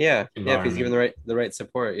right if he's given the right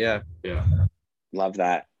support. Love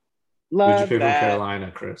that. Who'd you pick from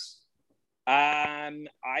Carolina, Chris?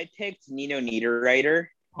 I picked Nino Niederreiter,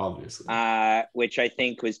 obviously, which I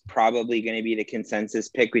think was probably going to be the consensus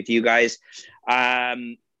pick with you guys.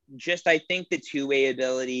 Just I think the two-way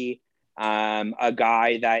ability, a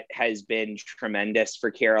guy that has been tremendous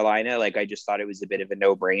for Carolina. Like I just thought it was a bit of a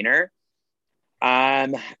no-brainer.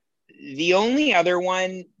 The only other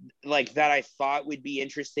one like that I thought would be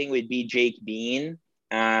interesting would be Jake Bean.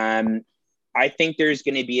 I think there's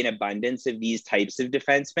going to be an abundance of these types of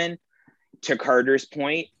defensemen. To Carter's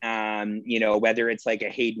point, whether it's like a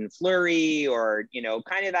Hayden Fleury or,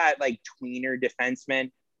 kind of that like tweener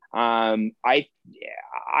defenseman. I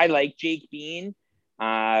like Jake Bean,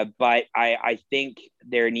 but I think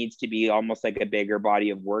there needs to be almost like a bigger body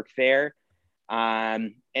of work there.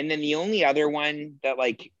 And then the only other one that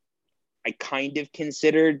like I kind of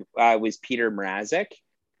considered was Peter Mrazek.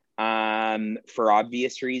 For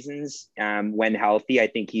obvious reasons, when healthy, I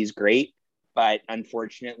think he's great. But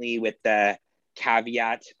unfortunately, with the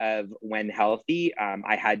caveat of when healthy,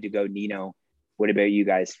 I had to go Nino. What about you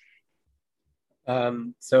guys?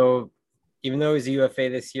 So even though he's a UFA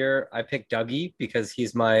this year, I picked Dougie because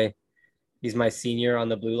he's my senior on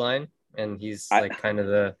the blue line, and he's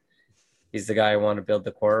he's the guy I want to build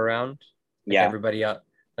the core around. Like everybody up,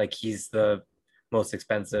 like he's the most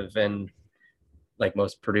expensive and like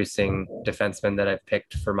most producing defenseman that I've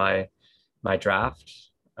picked for my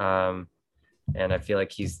draft. And I feel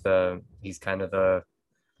like he's kind of the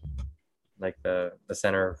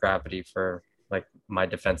center of gravity for like my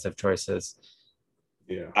defensive choices.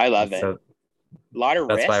 Yeah, I love it. A lot of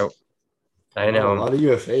risk. I know a lot of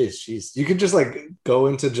UFAs. Jeez, you could just like go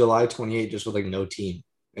into July 28 just with like no team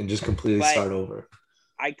and just completely start over.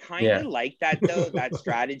 I kind of like that though, that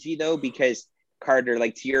strategy though, because Carter,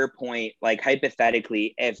 like to your point, like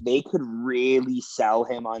hypothetically, if they could really sell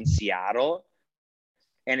him on Seattle.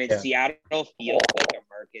 And Seattle feels like a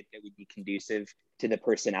market that would be conducive to the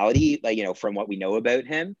personality, like, from what we know about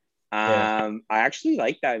him. I actually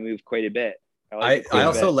like that move quite a bit. I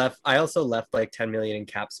also left like 10 million in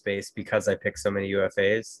cap space because I picked so many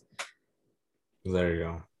UFAs. There you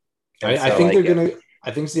go.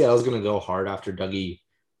 I think Seattle's gonna go hard after Dougie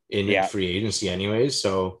in free agency anyways.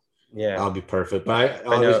 So that'll be perfect. But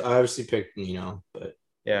I obviously picked Nino, but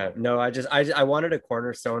yeah, no, I wanted a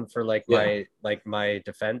cornerstone for like my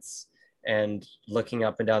defense, and looking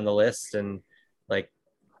up and down the list and like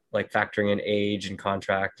factoring in age and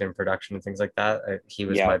contract and production and things like that. He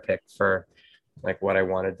was my pick for like what I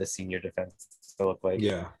wanted the senior defense to look like.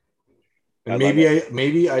 Yeah. And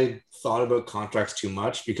maybe I thought about contracts too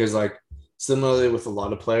much because like similarly with a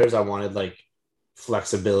lot of players, I wanted like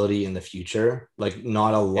flexibility in the future. Like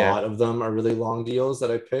not a lot of them are really long deals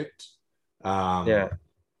that I picked.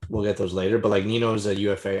 We'll get those later, but like Nino's a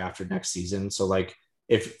UFA after next season. So like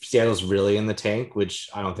if Seattle's really in the tank, which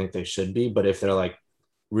I don't think they should be, but if they're like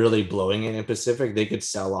really blowing it in Pacific, they could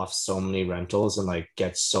sell off so many rentals and like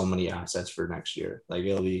get so many assets for next year. Like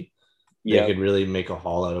it'll be, they could really make a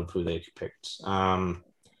haul out of who they picked.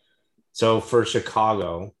 So for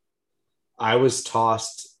Chicago, I was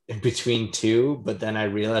tossed in between two, but then I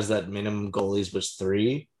realized that minimum goalies was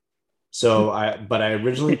 3. So I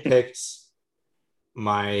originally picked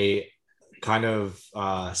my kind of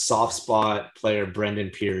soft spot player, Brendan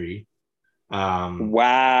Peary.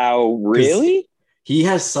 Wow, really? He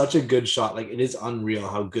has such a good shot. Like, it is unreal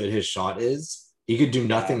how good his shot is. He could do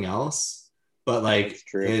nothing else, but like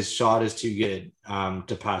his shot is too good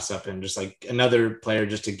to pass up, and just like another player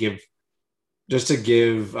just to give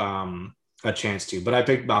a chance to. But I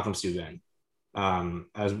picked Malcolm Subban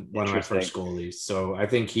as one of my first goalies. So I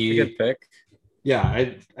think a good pick.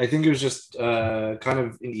 Yeah, I think it was just kind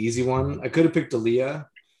of an easy one. I could have picked Dalia,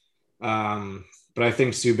 but I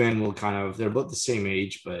think Subban will they're both the same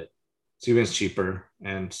age, but Subban's cheaper,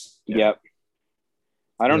 and yep.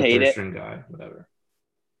 I don't hate it. Guy, whatever.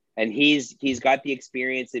 And he's got the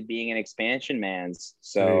experience of being an expansion man.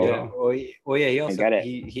 So yeah, he also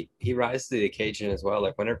he rises to the occasion as well.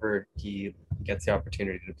 Like whenever he gets the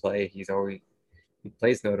opportunity to play, he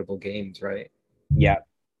plays notable games, right? Yeah.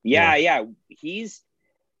 I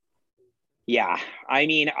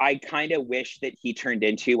mean, I kind of wish that he turned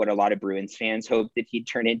into what a lot of Bruins fans hoped that he'd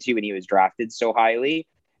turn into when he was drafted so highly.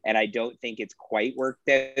 And I don't think it's quite worked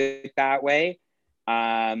out that way.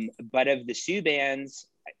 But of the Subbans,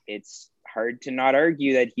 it's hard to not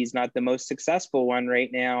argue that he's not the most successful one right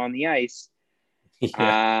now on the ice.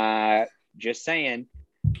 Yeah. Just saying.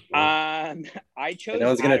 I chose. I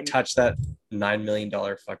was going to touch that $9 million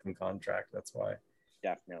fucking contract. That's why.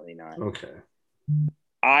 Definitely not. Okay.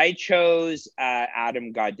 I chose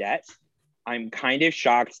Adam Gaudette. I'm kind of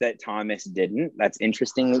shocked that Thomas didn't. That's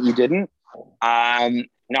interesting that you didn't.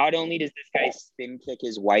 Not only does this guy spin kick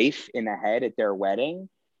his wife in the head at their wedding.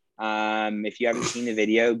 If you haven't seen the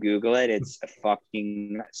video, Google it. It's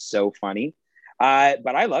fucking so funny.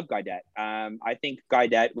 But I love Gaudette. I think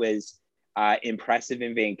Gaudette was impressive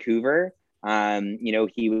in Vancouver.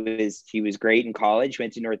 He was great in college,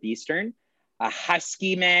 went to Northeastern. A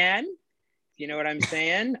Husky man, you know what I'm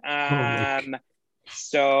saying?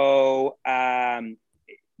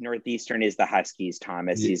 Northeastern is the Huskies,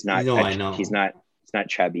 Thomas. He's not I know. He's not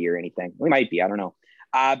chubby or anything. He might be, I don't know.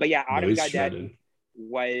 But yeah, Adam Gaudette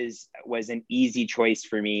was an easy choice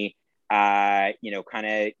for me. Kind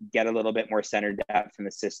of get a little bit more center depth in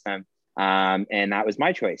the system. And that was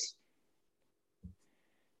my choice.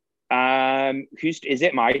 Is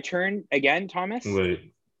it my turn again, Thomas?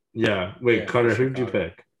 Wait, Carter, who did you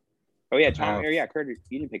pick? Oh yeah, Carter, you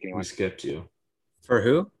didn't pick anyone. We skipped you. For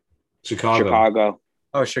who? Chicago.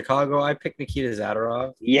 Oh, Chicago. I picked Nikita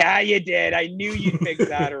Zadorov. Yeah, you did. I knew you picked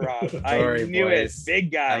Zadorov. I knew it.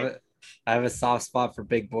 Big guy. I have a soft spot for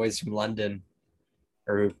big boys from London,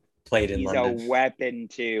 or who played in London. He's a weapon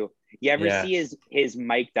too. You ever see his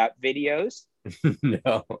mic'd up videos?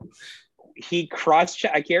 No. He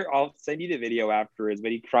cross-check. I'll send you the video afterwards,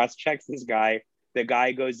 but he cross-checks this guy. The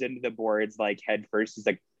guy goes into the boards like head first. He's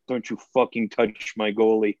like, "Don't you fucking touch my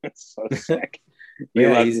goalie." That's so sick. You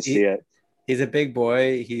love to see it. He's a big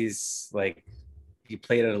boy. He's like, he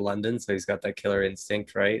played out of London, so he's got that killer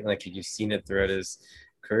instinct, right? Like you've seen it throughout his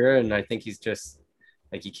career, and I think he's just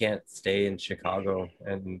like, he can't stay in Chicago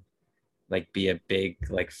and like be a big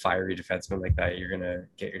like fiery defenseman like that. You're gonna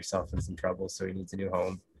get yourself in some trouble. So he needs a new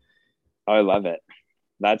home. Oh, I love it.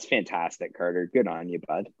 That's fantastic, Carter. Good on you,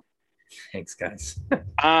 bud. Thanks, guys.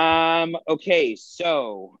 Okay,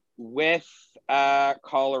 so with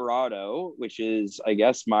Colorado, which is, I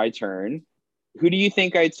guess, my turn, who do you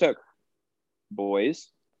think I took, boys?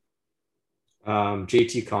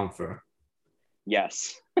 JT Compher.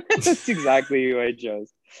 Yes, that's exactly who I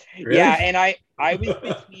chose. Really? Yeah, and I was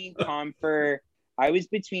between Compher. I was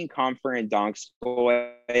between Compher and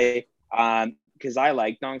Donskoy, because I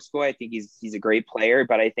like Donskoy. I think he's a great player,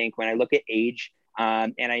 but I think when I look at age,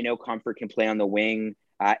 and I know Compher can play on the wing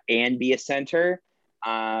and be a center.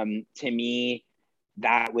 To me,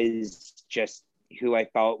 that was just who I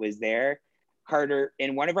felt was there. Carter,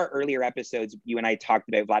 in one of our earlier episodes, you and I talked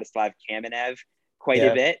about Vladislav Kamenev quite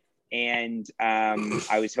a bit, and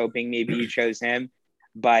I was hoping maybe you chose him,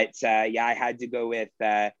 but I had to go with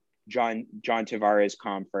John Tavares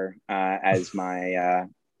Compher as my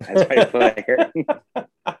player.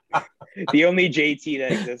 The only JT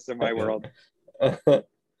that exists in my world.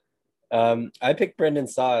 I picked Brendan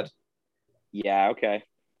Saad. Yeah. Okay.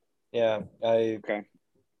 Yeah.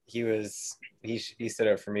 He stood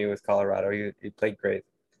out for me with Colorado. He played great,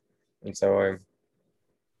 and so I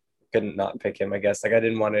couldn't not pick him. I guess like I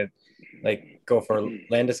didn't want to like go for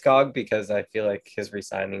Landeskog because I feel like his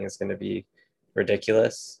re-signing is going to be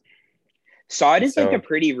ridiculous. Saad is like a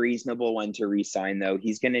pretty reasonable one to re-sign, though.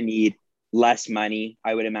 He's going to need less money,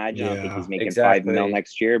 I would imagine. I don't think he's making $5 million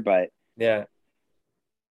next year, but yeah,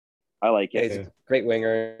 I like it. He's a great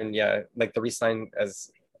winger, and like the re-sign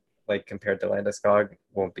as like compared to Landeskog,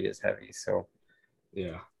 won't be as heavy. So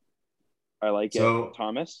yeah, I like it.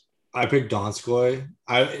 Thomas? I picked Donskoy.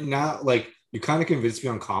 You kind of convinced me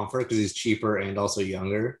on Comfort because he's cheaper and also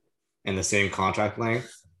younger and the same contract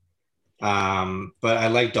length. But I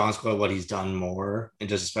like Donskoy, what he's done more, and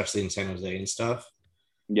just especially in San Jose and stuff.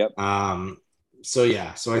 Yep. So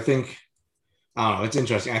I think, I don't know, it's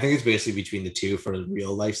interesting. I think it's basically between the two for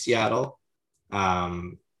real life Seattle.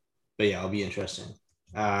 But yeah, it'll be interesting.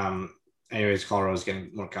 Anyways, Colorado's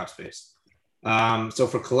getting more cap space. So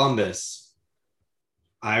for Columbus,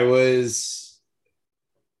 I was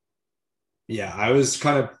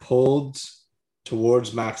kind of pulled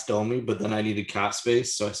towards Max Domi, but then I needed cap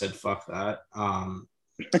space, so I said fuck that.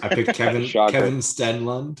 I picked Kevin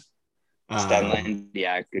Stenlund.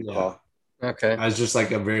 Yeah, good call. Okay. I was just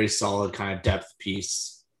like a very solid kind of depth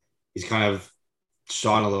piece. He's kind of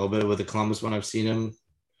shone a little bit with the Columbus when I've seen him.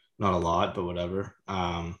 Not a lot, but whatever.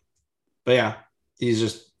 But yeah, he's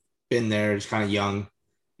just been there. He's kind of young.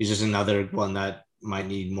 He's just another one that might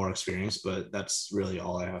need more experience, but that's really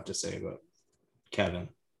all I have to say about Kevin.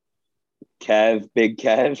 Big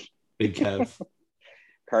Kev.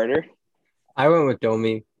 Carter? I went with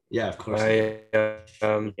Domi. Yeah, of course.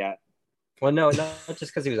 Yeah. Well, no, not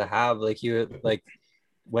just because he was a Hab.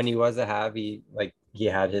 When he was a Hab, he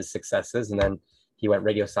had his successes, and then he went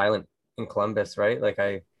radio silent in Columbus, right? Like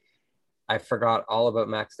I forgot all about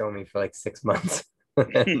Max Domi for like 6 months.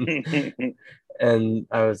 and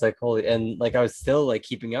I was like, holy, and like I was still like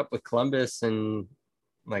keeping up with Columbus and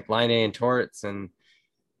like Line A and Torts and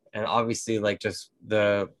obviously like just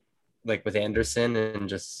with Anderson and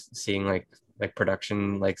just seeing like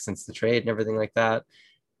production like since the trade and everything like that.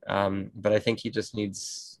 But I think he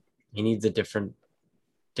needs a different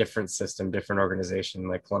system, different organization.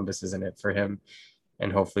 Like Columbus isn't it for him,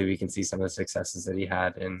 and hopefully we can see some of the successes that he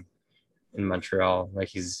had in Montreal. Like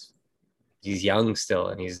he's young still,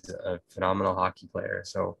 and he's a phenomenal hockey player.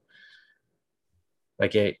 So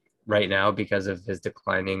right now, because of his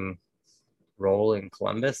declining role in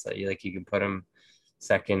Columbus, you can put him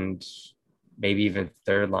second, maybe even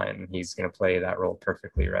third line. He's going to play that role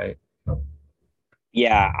perfectly, right?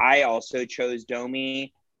 Yeah, I also chose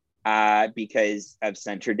Domi because of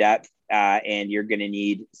center depth, and you're going to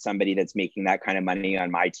need somebody that's making that kind of money on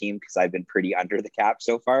my team because I've been pretty under the cap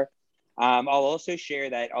so far. I'll also share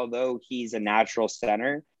that although he's a natural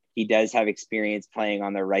center, he does have experience playing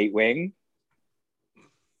on the right wing.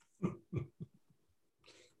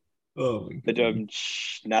 Oh, and the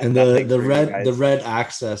red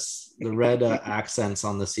accents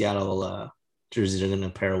on the Seattle jersey are going to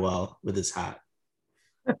pair well with his hat.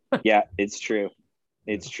 Yeah, it's true.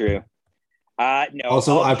 No.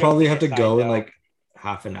 Also, I probably have to go in like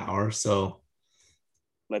half an hour, so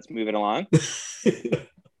let's move it along.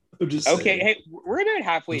 I'm just okay. saying. Hey, we're about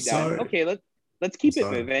halfway done. Sorry. Okay, let's keep it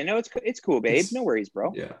moving. No, it's cool, babe. No worries,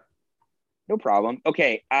 bro. Yeah, no problem.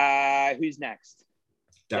 Okay, who's next?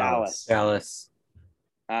 Dallas. Who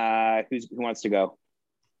wants to go?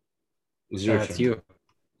 It's you.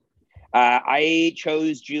 I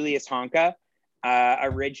chose Julius Honka.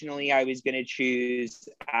 Originally, I was going to choose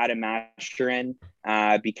Adam Mashrin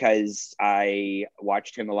because I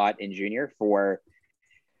watched him a lot in junior for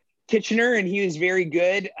Kitchener, and he was very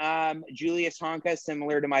good. Julius Honka,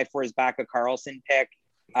 similar to my Forsbacka Karlsson pick.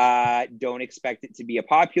 Don't expect it to be a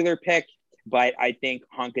popular pick, but I think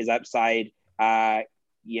Honka's upside,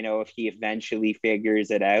 if he eventually figures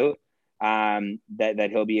it out, that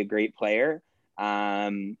he'll be a great player.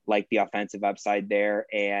 Like the offensive upside there.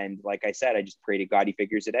 And like I said, I just pray to God he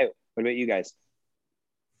figures it out. What about you guys?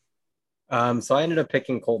 So I ended up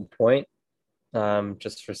picking Colton Point,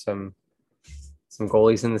 just for some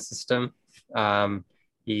goalies in the system.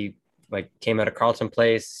 He came out of Carleton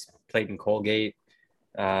Place, played in Colgate,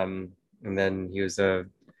 and then he was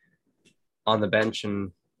on the bench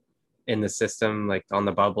and in the system, like on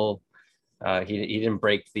the bubble. He didn't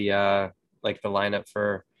break the lineup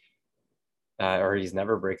for. Or he's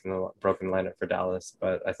never broken the lineup for Dallas,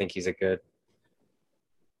 but I think he's a good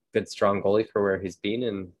strong goalie for where he's been,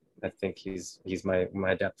 and I think he's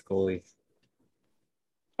my depth goalie.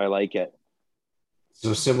 I like it.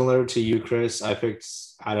 So similar to you, Chris, I picked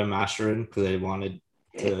Adam Mashrin because I wanted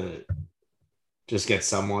to just get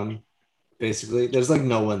someone. Basically, there's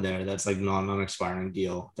no one there that's non-expiring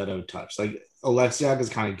deal that I would touch. Oleksiak is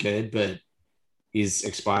kind of good, but he's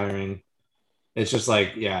expiring. It's just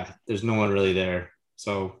there's no one really there.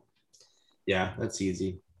 So, yeah, that's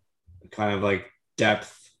easy. Kind of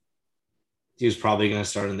depth. He was probably going to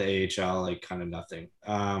start in the AHL, kind of nothing.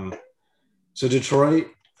 So Detroit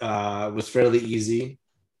was fairly easy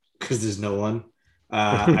because there's no one.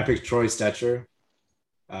 I picked Troy Stetcher.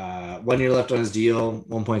 1 year left on his deal,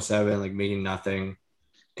 1.7, like meaning nothing.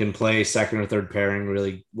 Can play second or third pairing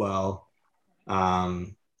really well. I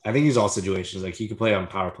think he's all situations. Like he could play on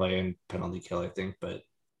power play and penalty kill, I think. But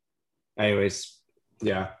anyways,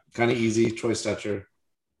 yeah, kind of easy. Troy Stetcher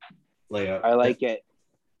layup. I like it.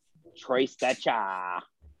 Troy Stetcher.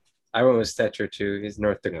 I went with Stetcher too. He's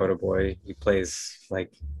North Dakota boy. He plays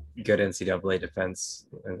like good NCAA defense,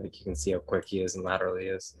 and like you can see how quick he is and laterally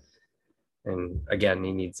is. And again,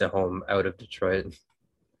 he needs a home out of Detroit.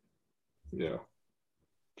 Yeah.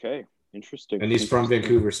 Okay. Interesting. And he's from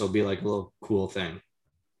Vancouver, so it'll be like a little cool thing.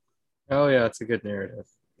 Oh yeah, it's a good narrative.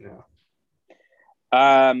 Yeah.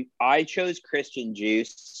 I chose Christian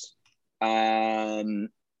Juice.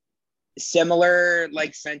 Similar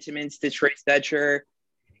like sentiments to Troy Stetcher,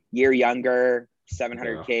 year younger,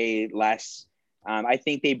 700K less. I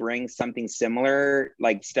think they bring something similar.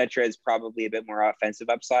 Like Stetcher is probably a bit more offensive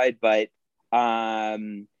upside, but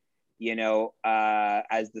you know,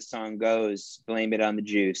 as the song goes, blame it on the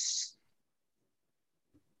juice.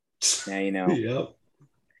 Now you know. Yep.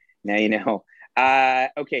 Now you know.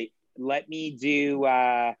 Okay, let me do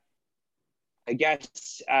I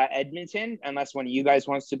guess Edmonton, unless one of you guys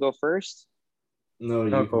wants to go first. No,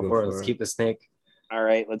 you Go can for it. Let's keep the snake. All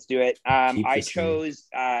right, let's do it. I chose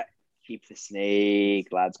keep the snake.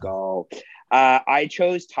 Let's go. I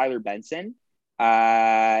chose Tyler Benson.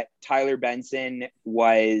 Tyler Benson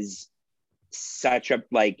was such a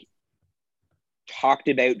like talked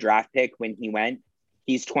about draft pick when he went.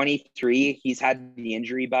 He's 23. He's had the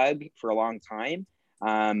injury bug for a long time.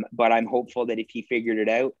 But I'm hopeful that if he figured it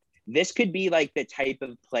out, this could be like the type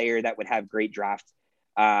of player that would have great draft,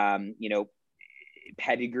 you know,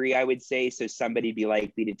 pedigree, I would say. So somebody be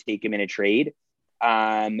likely to take him in a trade.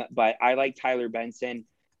 But I like Tyler Benson.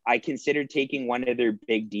 I considered taking one of their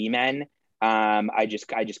big D men. I just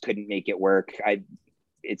couldn't make it work.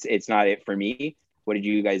 It's not it for me. What did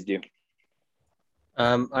you guys do?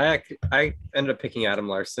 I ended up picking Adam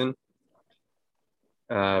Larson.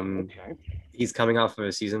 Okay. He's coming off of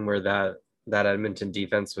a season where that Edmonton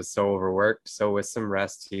defense was so overworked. So with some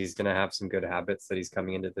rest, he's going to have some good habits that he's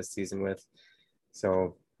coming into this season with.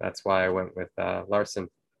 So that's why I went with Larson.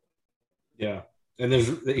 Yeah. And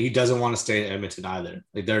he doesn't want to stay at Edmonton either.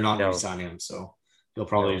 Like they're not re-signing him. So he'll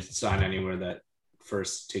probably sign anywhere that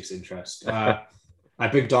first takes interest. I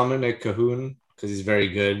picked Dominic Cahoon because he's very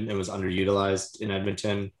good and was underutilized in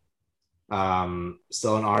Edmonton.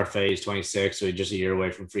 Still an RFA, he's 26, so he's just a year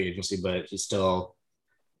away from free agency, but he's still,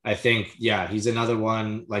 I think, he's another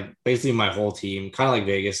one, like basically my whole team, kind of like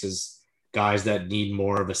Vegas, is guys that need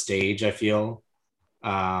more of a stage, I feel.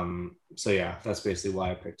 So yeah, that's basically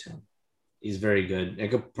why I picked him. He's very good. I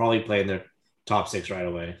could probably play in their top 6 right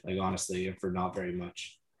away, like honestly, for not very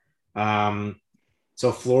much.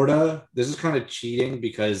 So Florida, this is kind of cheating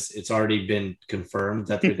because it's already been confirmed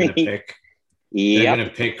that they're going to pick. They're going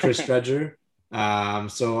to pick Chris Dredger.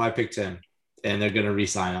 So I picked him, and they're going to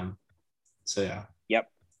re-sign him. So yeah. Yep.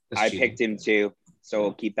 I picked him too. So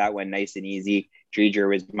we'll keep that one nice and easy. Dredger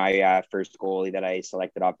was my first goalie that I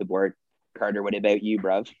selected off the board. Carter, what about you,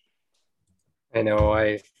 bruv? I know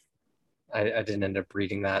I didn't end up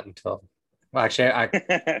reading that until. Well, actually,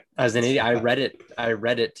 I was an idiot. I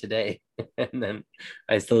read it today, and then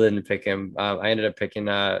I still didn't pick him. I ended up picking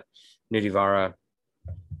Nudi Vara.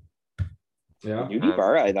 Yeah, Nudi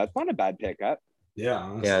Vara. That's not a bad pickup. Yeah,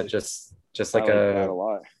 honestly. Yeah, just like that a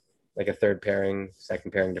lot. Like a third pairing,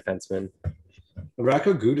 second pairing defenseman. The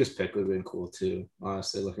Racco Gudis pick would have been cool too.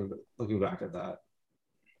 Honestly, looking back at that.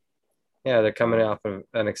 Yeah, they're coming off of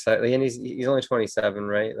an exciting, and he's only 27,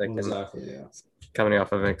 right? Like exactly, yeah. Coming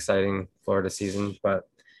off of an exciting Florida season, but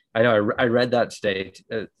I know I read that today,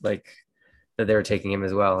 like that they were taking him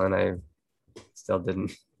as well, and I still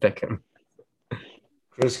didn't pick him.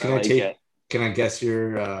 Chris, can I guess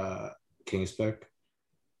your Kings pick?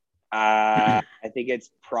 I think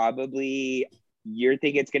it's probably you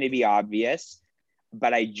think it's going to be obvious,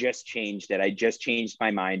 but I just changed it. I just changed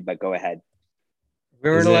my mind, but go ahead. We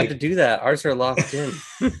weren't allowed to do that. Ours are locked in.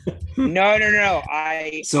 No.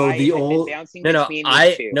 I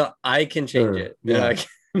can change it. Yeah.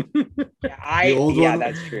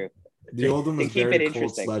 That's true. The old one was very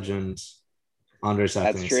Colts legend Andre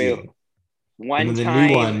Safin. That's true. The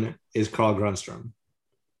new one is Carl Grundstrom.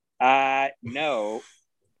 No,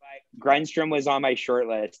 but Grundstrom was on my short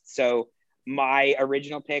list. So my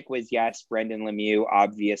original pick was Brendan Lemieux,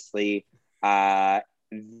 obviously.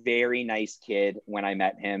 Very nice kid when I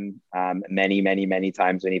met him many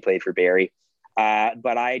times when he played for Barrie.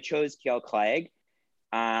 But I chose Kale Clague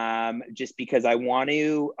just because I want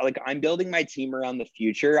to, I'm building my team around the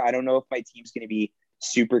future. I don't know if my team's going to be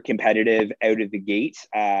super competitive out of the gate.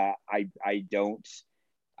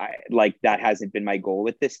 Like that hasn't been my goal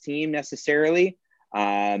with this team necessarily.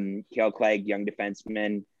 Kale Clegg, young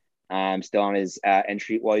defenseman, still on his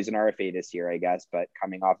entry. Well, he's an RFA this year, I guess, but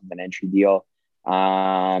coming off of an entry deal.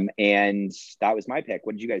 And that was my pick.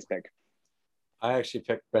 What did you guys pick? I actually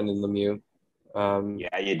picked Brendan Lemieux.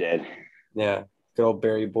 Yeah, you did. Yeah, good old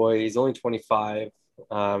Barry boy. He's only 25.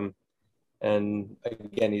 And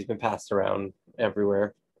again, he's been passed around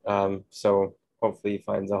everywhere. So hopefully he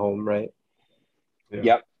finds a home, right? Yeah.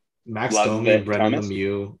 Yep. Max Domi and Brendan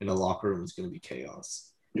Lemieux in a locker room is going to be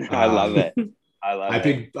chaos. I love it. I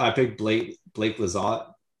picked Blake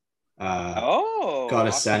Lizotte. Got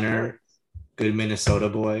a center. Good Minnesota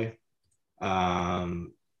boy.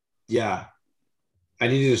 Yeah. I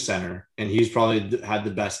needed a center, and he's probably had the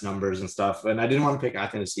best numbers and stuff. And I didn't want to pick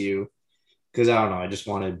Athanasiou because I don't know. I just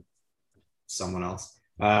wanted someone else.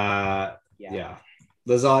 Yeah.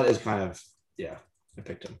 Lizotte is kind of, I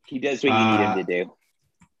picked him. He does what you need him to do.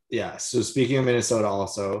 Yeah. So speaking of Minnesota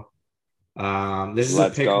also, this is a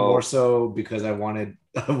pick more so because I wanted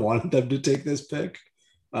them to take this pick.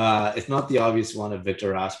 It's not the obvious one of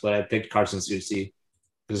Victor Rask, but I picked Carson Soucy.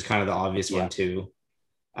 This is kind of the obvious one too.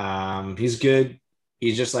 He's good.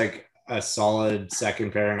 He's just like a solid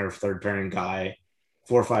second pairing or third pairing guy,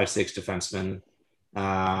 4, 5, 6 defenseman.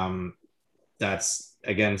 That's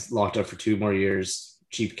again locked up for 2 more years.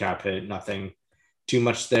 Cheap cap hit, nothing too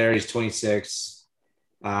much there. He's 26.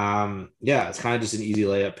 It's kind of just an easy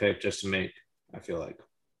layup pick just to make. I feel like.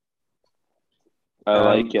 I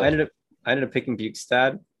like it. I ended up picking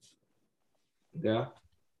Bukestad. Yeah.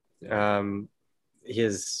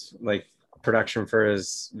 His like production for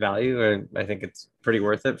his value, and I think it's pretty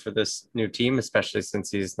worth it for this new team, especially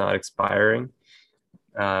since he's not expiring.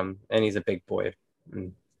 And he's a big boy.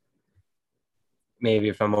 And maybe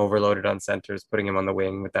if I'm overloaded on centers, putting him on the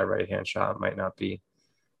wing with that right-hand shot might not be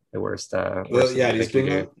the worst.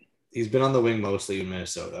 He's been on the wing mostly in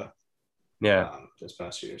Minnesota. Yeah, this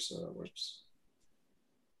past year, so that works.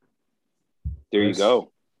 There you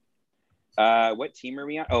go. What team are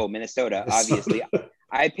we on? Oh, Minnesota, obviously.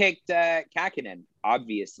 I picked Kakinen,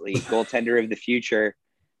 obviously, goaltender of the future.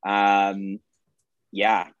 That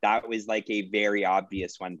was like a very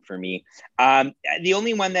obvious one for me. The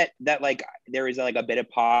only one that like there was like a bit of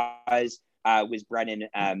pause was Brennan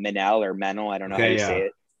Menel or Menel. I don't know how you say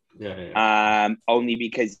it. Yeah. Only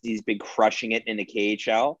because he's been crushing it in the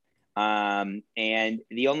KHL. And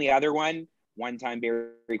the only other one-time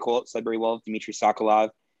Barry Colt, Sudbury Wolf, Dmitry Sokolov.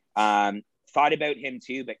 Thought about him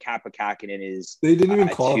too, but Kappa Kakinen is they didn't even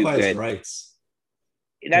qualify as rights.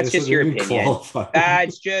 That's just your opinion.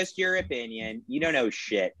 That's just your opinion. You don't know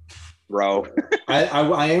shit, bro.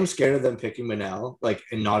 I am scared of them picking Manel, like,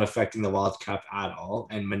 and not affecting the Wild cap at all.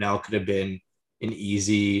 And Manel could have been an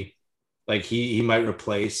easy, like he might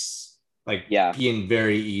replace, like, being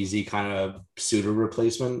very easy kind of pseudo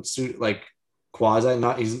replacement, like quasi.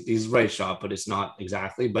 Not he's right shot, but it's not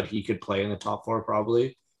exactly. But he could play in the top 4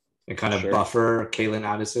 probably, and kind of buffer Kalen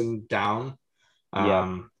Addison down.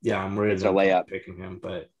 I'm worried it's a layup picking him,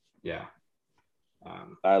 but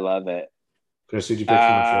I love it. Chris, who'd you pick for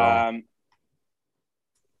Montreal?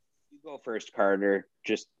 You go first, Carter,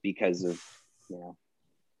 just because of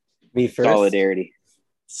me first solidarity.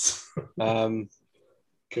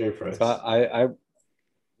 Carey Price. So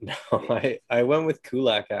I went with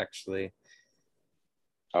Kulak actually.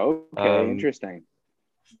 Okay, interesting.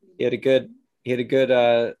 He had a good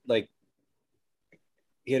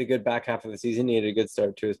back half of the season. He had a good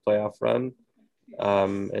start to his playoff run.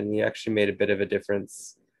 And he actually made a bit of a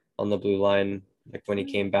difference on the blue line, like when he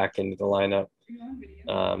came back into the lineup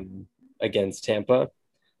against Tampa.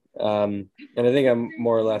 And I think I'm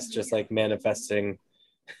more or less just like manifesting,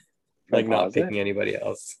 like not picking anybody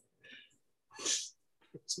else.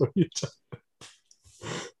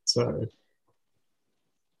 Sorry.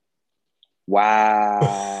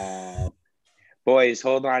 Wow. Boys,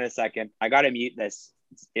 hold on a second. I got to mute this.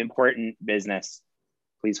 It's important business.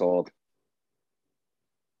 Please hold.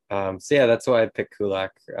 That's why I picked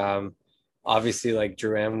Kulak. Obviously, like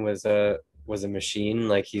Duran was a machine.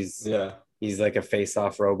 Like he's like a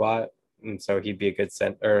face-off robot, and so he'd be a good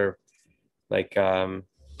center, like good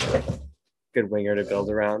winger to build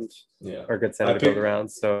around. Yeah, or good center to build around.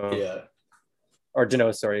 So or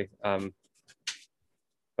Dano, sorry.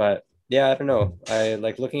 But yeah, I don't know. I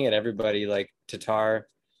like looking at everybody. Like Tatar,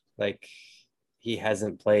 like he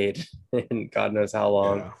hasn't played in God knows how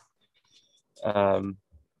long.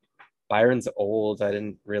 Byron's old. I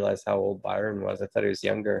didn't realize how old Byron was. I thought he was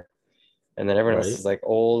younger. And then everyone else is like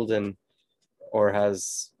old or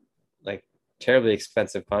has like terribly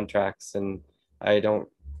expensive contracts. And I don't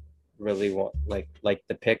really want like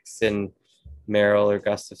the picks in Merrill or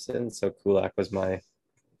Gustafson. So Kulak was my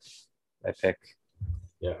pick.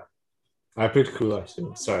 Yeah, I picked Kulak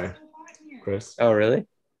too. Sorry, Chris. Oh, really?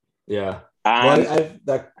 Yeah. Well,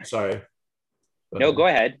 sorry. No, go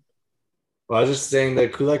ahead. Well, I was just saying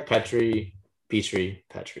that Kulak Petry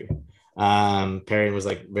pairing was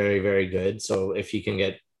like very, very good. So if he can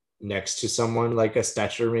get next to someone like a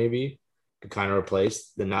Stetcher, maybe to kind of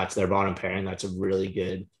replace, then that's their bottom pairing. That's a really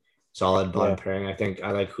good, solid bottom pairing. I think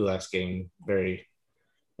I like Kulak's game very.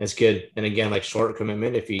 It's good, and again, like short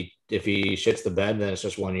commitment. If he shits the bed, then it's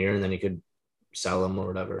just 1 year, and then you could sell him or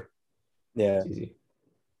whatever. Yeah. It's easy.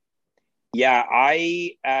 Yeah,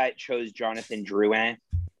 I chose Jonathan Drouin.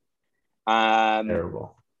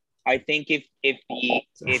 Terrible. I think if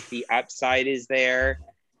the upside is there,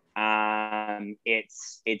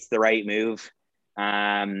 it's the right move.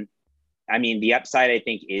 I mean, the upside I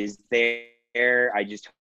think is there. I just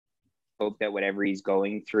hope that whatever he's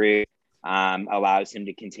going through allows him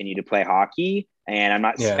to continue to play hockey. And I'm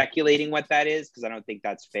not speculating what that is because I don't think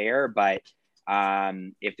that's fair. But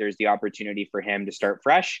if there's the opportunity for him to start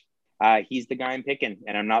fresh, he's the guy I'm picking.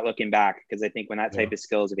 And I'm not looking back because I think when that type of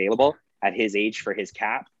skill is available at his age for his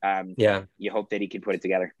cap, you hope that he can put it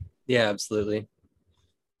together. Yeah, absolutely.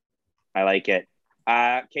 I like it.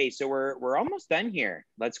 Okay, so we're almost done here.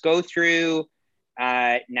 Let's go through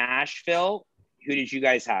Nashville. Who did you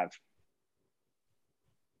guys have?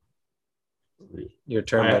 Your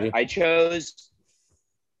turn, buddy. I chose.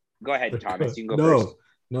 Go ahead, Thomas. You can go first.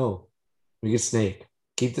 No. We get Snake.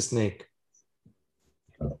 Keep the Snake.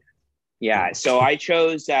 Yeah. So I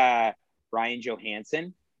chose Ryan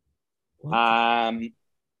Johansson. I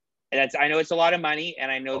know it's a lot of money,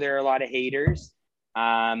 and I know there are a lot of haters.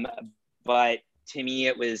 But to me,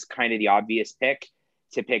 it was kind of the obvious pick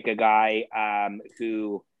to pick a guy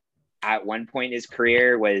who at one point in his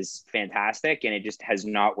career was fantastic, and it just has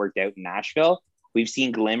not worked out in Nashville. We've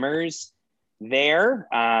seen glimmers there,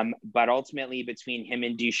 but ultimately between him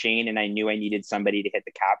and Duchesne, and I knew I needed somebody to hit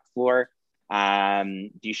the cap floor.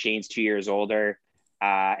 Duchesne's 2 years older,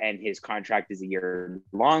 and his contract is a year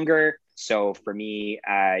longer. So for me,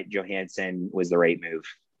 Johansson was the right move.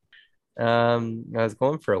 I was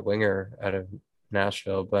going for a winger out of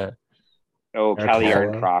Nashville, but Kelly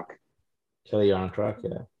Yarncroc. Kelly Yarncroc,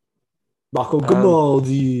 yeah. Marco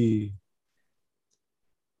Grimaldi.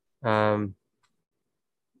 I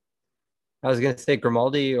was gonna say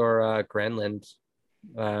Grimaldi or Granlund.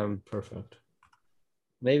 Perfect.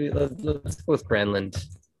 Maybe let's go with Granlund.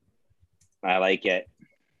 I like it.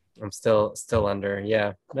 I'm still under.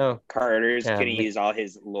 Yeah. No. Carter's gonna use all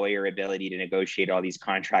his lawyer ability to negotiate all these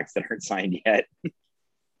contracts that aren't signed yet.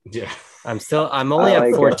 Yeah. I'm only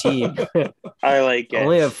at 14. I like it.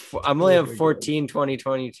 I'm only at 14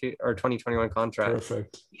 2022 or 2021 contract.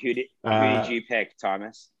 Perfect. Who did you pick,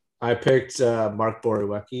 Thomas? I picked Mark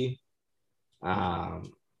Borowiecki.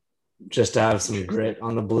 Just to have some grit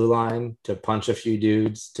on the blue line, to punch a few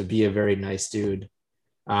dudes, to be a very nice dude.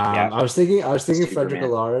 I was thinking Frederick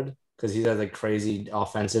Allard because he has like crazy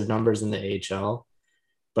offensive numbers in the AHL,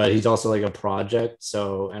 but he's also like a project.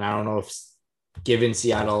 So, and I don't know if given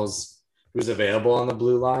Seattle's who's available on the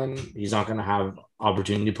blue line, he's not going to have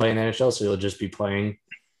opportunity to play in the NHL, so he'll just be playing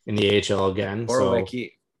in the AHL again.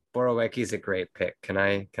 Borowiecki's a great pick. Can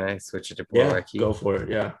I switch it to Borowiecki? Yeah, go for it.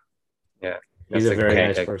 Yeah. Yeah. He's a very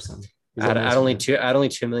nice person. At only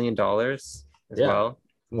 $2 million as well.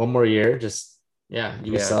 1 more year, just you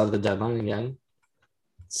can sell at the deadline again.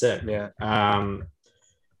 Sick. Yeah.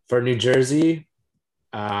 For New Jersey,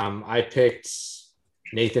 I picked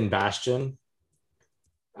Nathan Bastian.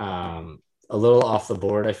 A little off the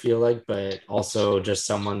board, I feel like, but also just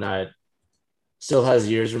someone that still has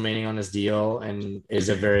years remaining on his deal and is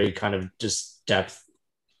a very kind of just depth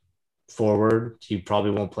forward. He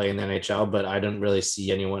probably won't play in the NHL, but I don't really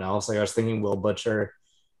see anyone else. Like I was thinking Will Butcher,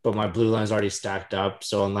 but my blue line's already stacked up.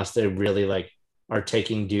 So unless they really like are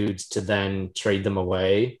taking dudes to then trade them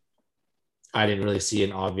away, I didn't really see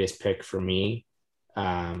an obvious pick for me.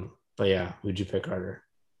 But yeah, who'd you pick, Carter?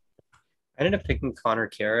 I ended up picking Connor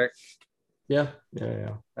Carrick. Yeah.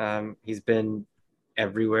 He's been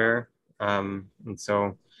everywhere. And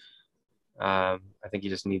so I think he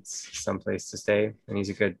just needs someplace to stay, and he's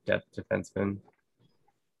a good depth defenseman.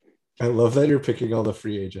 I love that you're picking all the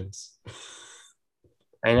free agents.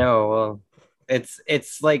 I know. Well,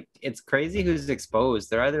 it's like it's crazy who's exposed.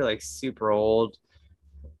 They're either like super old,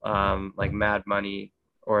 like mad money,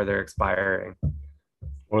 or they're expiring.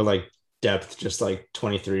 Or like depth, just like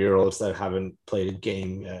 23-year-olds that haven't played a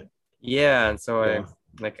game yet. Yeah, and so it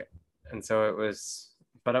was,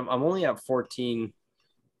 but I'm only at 14.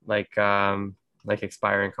 Like like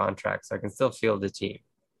expiring contracts. So I can still field the team.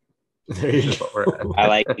 There you go. I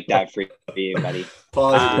like that for you, buddy.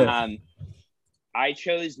 I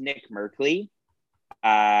chose Nick Merkley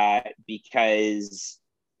because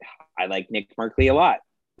I like Nick Merkley a lot.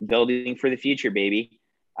 Building for the future, baby.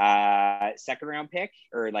 Second round pick,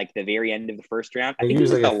 or like the very end of the first round. I think he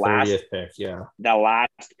was like the last pick, yeah. The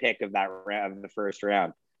last pick of that round, of the first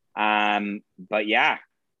round. But yeah,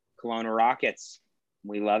 Kelowna Rockets.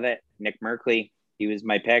 We love it. Nick Merkley. He was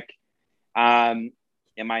my pick.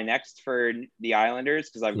 Am I next for the Islanders?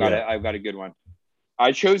 Because I've got a good one.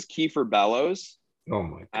 I chose Kiefer Bellows. Oh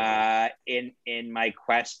my god. In my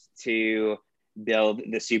quest to build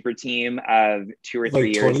the super team of 2 or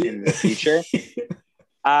 3 years in the future.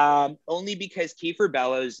 Only because Kiefer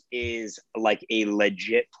Bellows is like a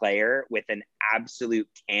legit player with an absolute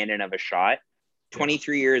cannon of a shot.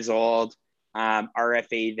 23 years old,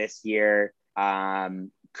 RFA this year.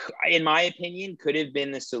 In my opinion, could have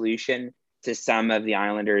been the solution to some of the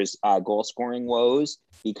Islanders' goal scoring woes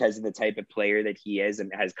because of the type of player that he is,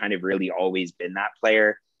 and has kind of really always been that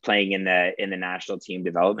player, playing in the national team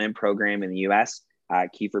development program in the US.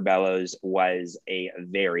 Kiefer Bellows was a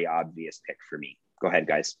very obvious pick for me. Go ahead,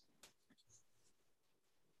 guys.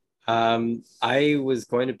 I was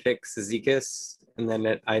going to pick Cizikas, and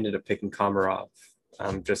then I ended up picking Komarov,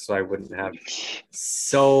 just so I wouldn't have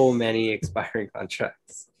so many expiring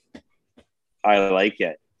contracts. I like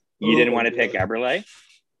it. You didn't want to pick Eberle?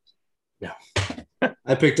 No.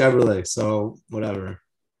 I picked Eberle, so whatever.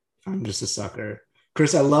 I'm just a sucker.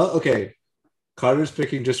 Chris, Carter's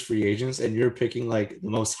picking just free agents, and you're picking like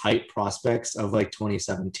the most hype prospects of like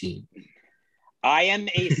 2017. I am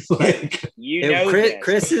a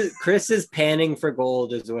Chris is panning for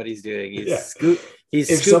gold is what he's doing.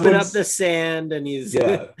 He's scooping up the sand, and he's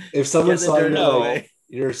If someone saw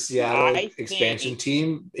your Seattle expansion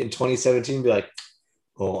team in 2017, be like,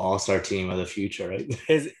 "Oh, all-star team of the future," right?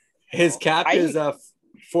 His cap is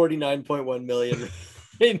 49.1 million.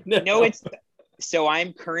 No, so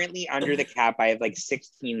I'm currently under the cap. I have like 6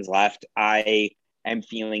 teams left. I am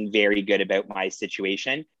feeling very good about my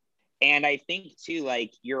situation. And I think too,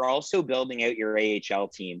 like, you're also building out your AHL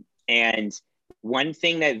team. And one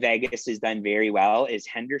thing that Vegas has done very well is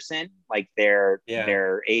Henderson, like their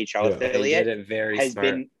AHL affiliate, they did it very has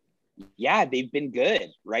smart. they've been good,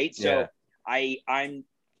 right? So I'm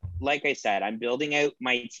like I said, I'm building out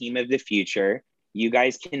my team of the future. You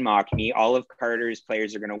guys can mock me. All of Carter's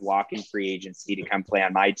players are going to walk in free agency to come play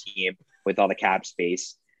on my team with all the cap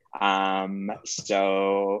space.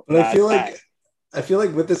 So but I feel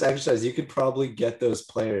like with this exercise, you could probably get those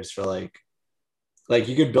players for like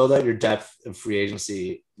you could build out your depth of free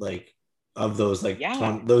agency, like of those, like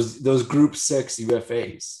 20, those group 6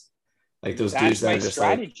 UFAs, like those dudes that are just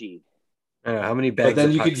strategy. I don't know how many bags. But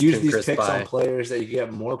then you could use these picks on players that you can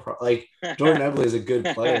get more. Like Jordan Eberle is a good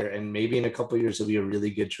player, and maybe in a couple of years he'll be a really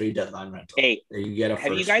good trade deadline rental. Hey, you get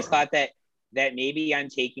have you guys thought that maybe I'm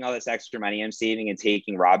taking all this extra money I'm saving and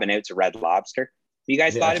taking Robin out to Red Lobster? Have you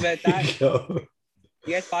guys thought about that?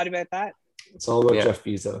 You guys thought about that? It's all about Jeff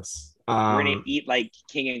Bezos. We're gonna eat like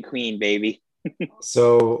king and queen, baby.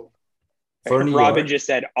 So for Robin just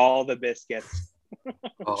said all the biscuits.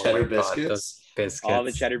 Cheddar biscuits. All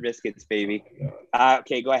the cheddar biscuits, baby.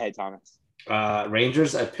 Okay, go ahead, Thomas.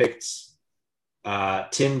 Rangers, I picked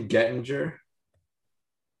Tim Gettinger.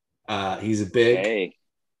 He's a big,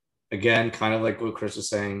 again, kind of like what Chris was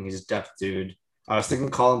saying. He's a depth dude. I was thinking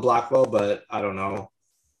Colin Blackwell, but I don't know.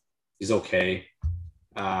 He's okay,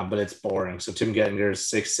 but it's boring. So Tim Gettinger is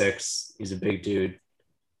 6'6". He's a big dude.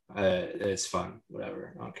 It's fun.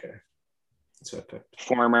 Whatever. I don't care. That's what I picked.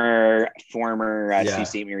 Former Sault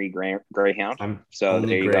Ste. Marie Greyhound. So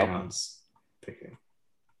there you Greyhounds go. Picking.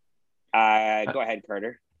 Go ahead,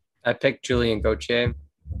 Carter. I picked Julian Gauthier.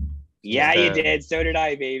 Yeah, you did. So did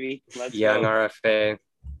I, baby. Let's young go. RFA,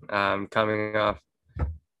 coming off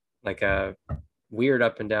like a weird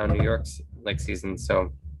up and down New York season.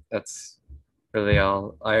 So that's really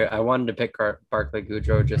all. I wanted to pick Barclay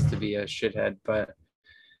Goodrow just to be a shithead, but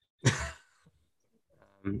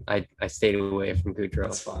I stayed away from Goodrow.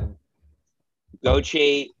 That's fine.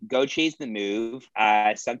 Gauthier's the move.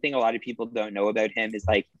 Something a lot of people don't know about him is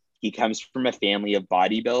like he comes from a family of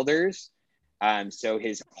bodybuilders. So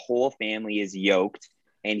his whole family is yoked,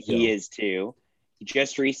 and he is too. He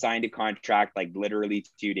just re-signed a contract like literally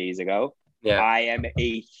 2 days ago. Yeah, I am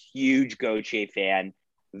a huge Gauthier fan.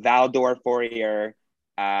 Valdor Fourier,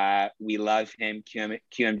 we love him.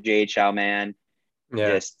 QMJHL man,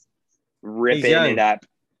 just ripping it up.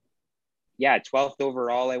 Yeah, 12th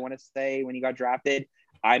overall, I want to say, when he got drafted.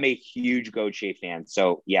 I'm a huge Gauthier fan.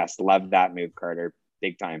 So, yes, love that move, Carter.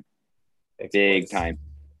 Big time. Big time.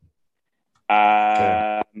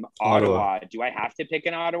 Ottawa. Do I have to pick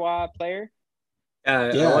an Ottawa player? I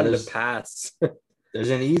wanted to pass. There's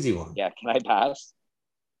an easy one. Yeah, can I pass?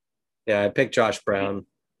 Yeah, I picked Josh Brown.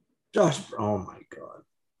 Oh my God.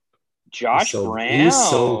 Josh Brown. He's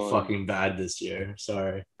so fucking bad this year.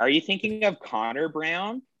 Sorry. Are you thinking of Connor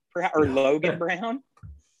Brown or Logan Brown?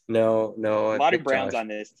 No. A lot of Browns on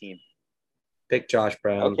this team. Pick Josh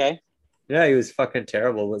Brown. Okay. Yeah, he was fucking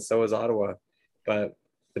terrible, but so was Ottawa. But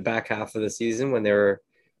the back half of the season when they were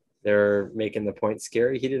making the points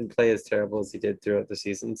scary, he didn't play as terrible as he did throughout the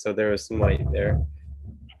season. So there was some light there.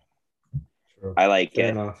 Sure. I like Fair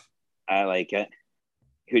it. enough. I like it.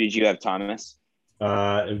 Who did you have, Thomas?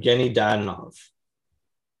 Evgeny Dadonov.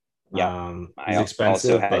 Yeah. He's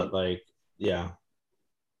expensive, but like, yeah.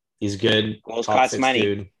 He's good. Goals cost money.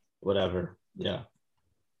 Dude, whatever. Yeah.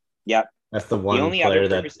 Yep. That's the one player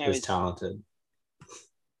that is talented.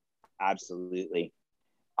 Absolutely.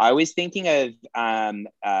 I was thinking of Vitaly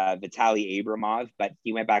Abramov, but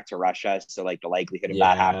he went back to Russia, so like the likelihood of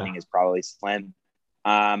that happening is probably slim.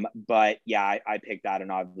 But yeah, I picked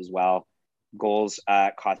Dadonov as well. Goals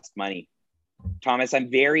cost money. Thomas, I'm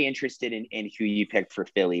very interested in who you picked for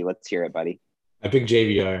Philly. Let's hear it, buddy. I picked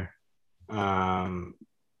JVR.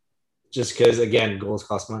 Just because, again, goals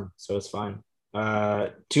cost money, so it's fine.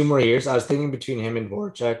 2 more years. I was thinking between him and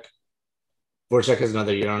Voracek. Voracek has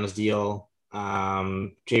another year on his deal.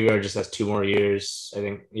 JVR just has 2 more years, I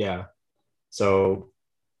think. Yeah. So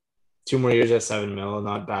 2 more years at $7 million,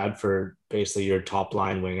 not bad for basically your top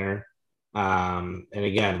line winger. And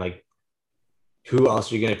again, like, who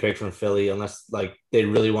else are you going to pick from Philly unless like they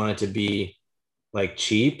really want it to be like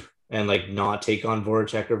cheap and like not take on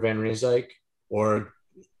Voracek or Van Riemsdyk or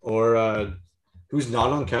who's not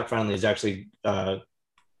on cap friendly is actually got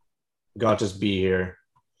to be here.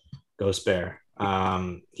 Go Spare.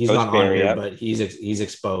 He's not on here, but he's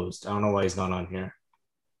exposed. I don't know why he's not on here.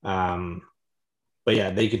 But yeah,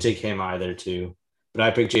 they could take him either too. But I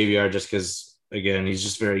picked JVR just because again he's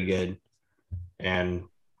just very good, and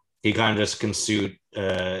he kind of just can suit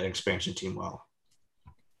an expansion team well.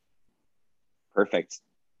 Perfect.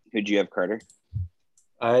 Who'd you have, Carter?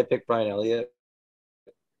 I picked Brian Elliott.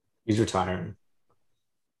 He's retiring.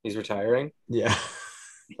 He's retiring? Yeah.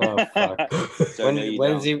 Oh, fuck. So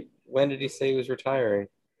when did he say he was retiring?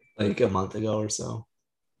 Like a month ago or so.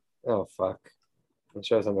 Oh, fuck. It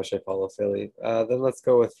shows how much I follow Philly. Then let's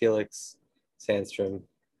go with Felix Sandstrom.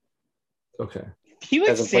 Okay.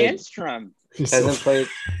 Felix Sandstrom.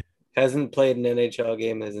 Hasn't played an NHL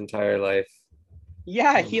game his entire life.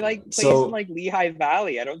 Yeah, he like plays in like Lehigh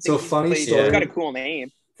Valley. I don't think he's got a cool name.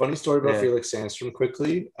 Funny story about Felix Sandstrom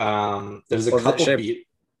quickly. There's a couple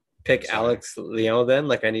pick Alex Leon then?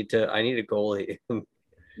 Like I need a goalie.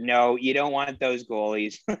 No, you don't want those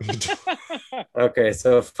goalies. Okay,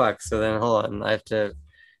 so fuck. So then hold on. I have to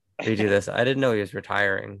redo this. I didn't know he was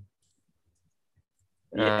retiring.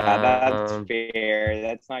 Yeah, that's fair.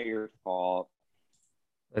 That's not your fault.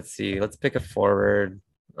 Let's see. Let's pick a forward.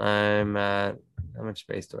 I'm at how much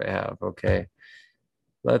space do I have? Okay.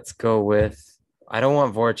 Let's go with I don't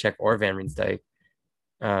want Voracek or Van Riemsdyk.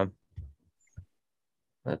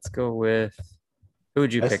 Let's go with who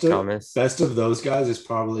would you pick, Thomas? Best of those guys is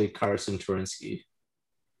probably Carson Turinsky.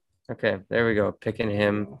 Okay, there we go. Picking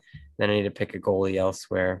him. Then I need to pick a goalie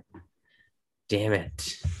elsewhere. Damn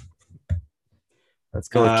it. Let's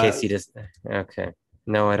go with Casey DeSmith. Okay.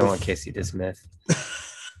 No, I don't want Casey DeSmith.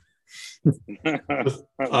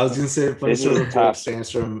 I was gonna say funny story about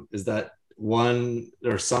Sandstrom is that one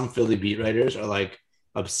or some Philly beat writers are like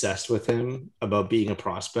obsessed with him about being a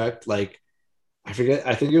prospect. Like I forget,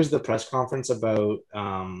 I think it was the press conference about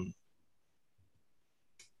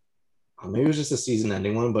maybe it was just a season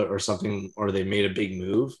ending one, but or something, or they made a big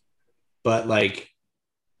move. But like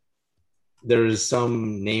there's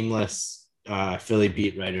some nameless Philly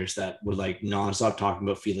beat writers that would like nonstop talking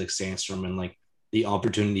about Felix Sandstrom and like the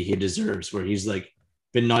opportunity he deserves, where he's like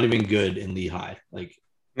been not even good in Lehigh. Like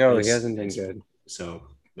no, he hasn't been good. So,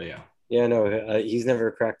 but yeah, no, he's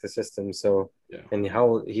never cracked the system. So, and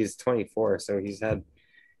he's 24, so he's had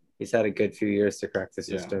a good few years to crack the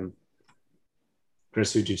system.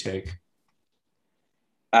 Chris, who'd you take?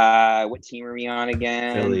 What team are we on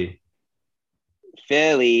again?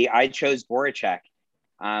 Philly. I chose Voracek.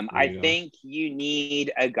 I think you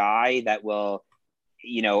need a guy that will,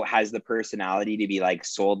 has the personality to be like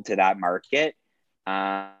sold to that market.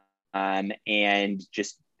 And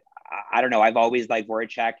just, I don't know. I've always liked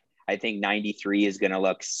Voracek. I think 93 is going to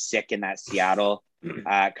look sick in that Seattle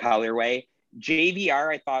colorway.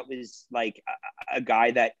 JVR, I thought was like a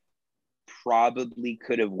guy that probably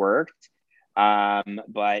could have worked.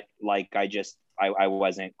 But like I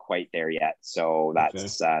wasn't quite there yet, so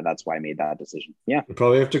that's why I made that decision. Yeah, we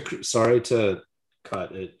probably have to. Sorry to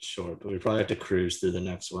cut it short, but we probably have to cruise through the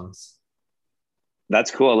next ones.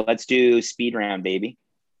 That's cool. Let's do speed round, baby.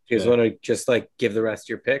 Do you guys want to just like give the rest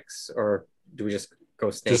your picks, or do we just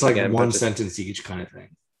go snake just like again, one sentence each kind of thing?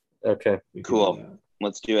 Okay, cool.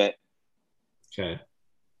 Let's do it. Okay.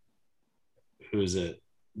 Who is it?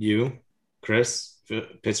 You, Chris,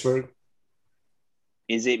 Pittsburgh?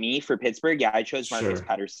 Is it me for Pittsburgh? Yeah, I chose Marcus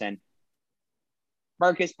Pettersson.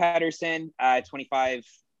 Marcus Pettersson, 25,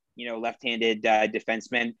 left-handed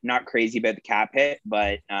defenseman. Not crazy about the cap hit,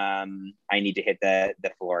 but I need to hit the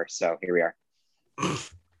floor. So here we are.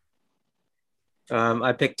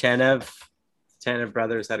 I picked Tanev. Tanev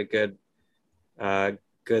brothers had a good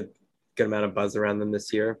amount of buzz around them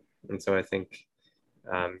this year, and so I think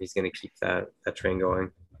he's going to keep that train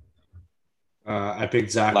going. I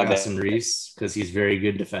picked Zach Aston-Reese because he's very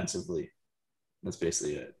good defensively. That's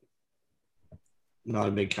basically it. Not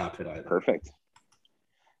a big cap hit either. Perfect.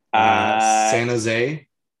 San Jose,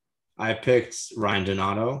 I picked Ryan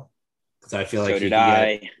Donato because I feel like he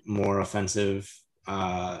can get more offensive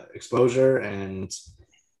exposure, and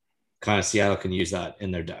kind of Seattle can use that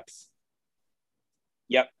in their depth.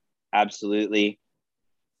 Yep, absolutely.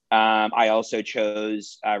 I also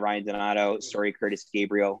chose Ryan Donato. Sorry, Curtis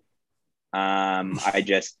Gabriel. I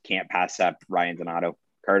just can't pass up Ryan Donato.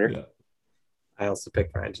 Carter? Yeah. I also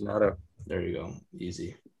picked Ryan Donato. There you go.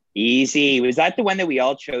 Easy. Was that the one that we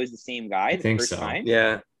all chose the same guy the first time?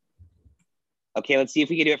 Yeah. Okay, let's see if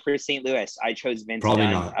we can do it for St. Louis. I chose Vince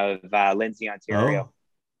Dunn of Lindsay, Ontario. Oh.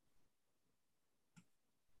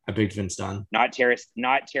 I picked Vince Dunn. Not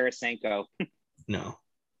Tarasenko. No.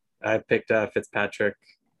 I picked Fitzpatrick.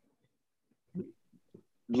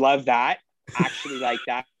 Love that. Actually like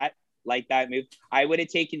that. Like that move. I would have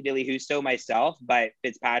taken Billy Husso myself, but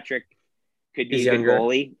Fitzpatrick could be a good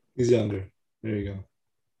goalie. He's younger. There you go.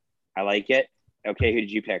 I like it. Okay, who did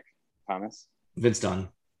you pick, Thomas? Vince Dunn.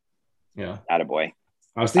 Yeah. Attaboy.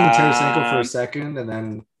 I was thinking Tarasenko for a second and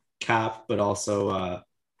then Cap, but also,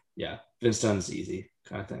 Vince Dunn's easy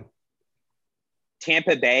kind of thing.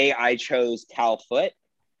 Tampa Bay, I chose Cal Foote.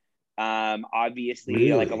 Obviously,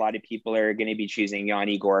 really? Like a lot of people are going to be choosing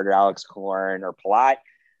Yanni Gord or Alex Killorn or Palat.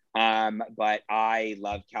 But I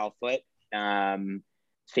love Cal Foote.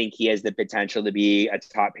 Think he has the potential to be a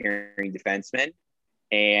top pairing defenseman.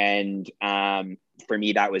 And for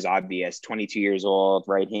me, that was obvious. 22 years old,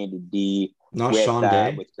 right-handed D. Not Sean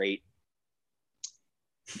Day. With great.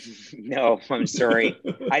 No, I'm sorry.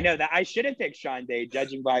 I know that I should have picked Sean Day,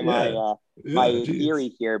 judging by my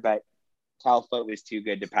theory here, but Cal Foote was too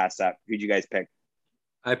good to pass up. Who'd you guys pick?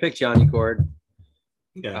 I picked Yanni Gord.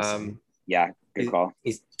 Yeah, good call.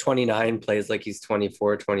 He's 29, plays like he's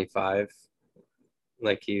 24, 25.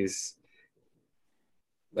 Like he's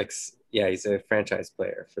a franchise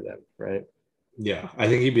player for them, right? Yeah, I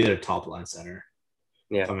think he'd be their top line center.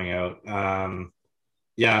 Yeah, coming out.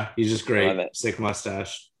 He's just great. Sick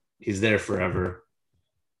mustache. He's there forever.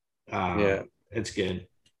 It's good.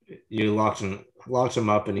 You locked him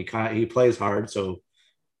up, and he plays hard. So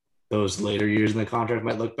those later years in the contract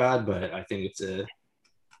might look bad, but I think it's a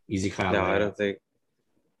easy kind of. No, I don't think.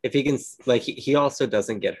 If he can, like, he also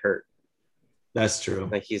doesn't get hurt. That's true.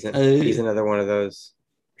 Like he's another one of those.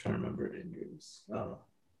 I'm trying to remember injuries. I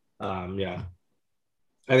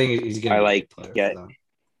think he's getting. I like it.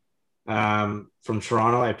 From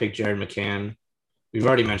Toronto, I picked Jared McCann. We've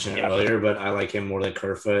already mentioned it earlier, but I like him more than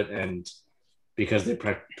Kerfoot, and because they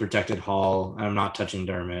protected Hall, I'm not touching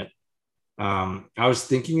Dermott. I was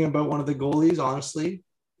thinking about one of the goalies, honestly,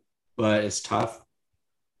 but it's tough.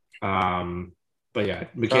 But yeah,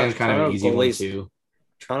 McCann's kind of an easy one too.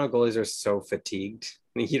 Toronto goalies are so fatigued.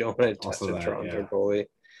 You don't want to touch a Toronto goalie.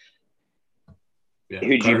 Yeah.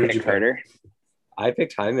 Who'd you pick, Carter? I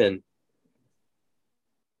picked Hyman.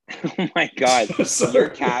 Oh my God. Your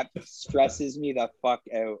cap stresses me the fuck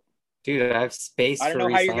out. Dude, I have space. I don't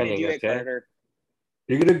know how you're going to do it, Carter.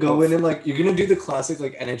 You're going to go in and you're going to do the classic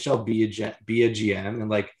NHL be a GM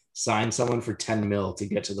and sign someone for 10 mil to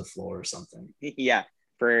get to the floor or something. Yeah.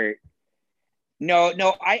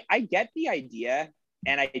 No, I get the idea.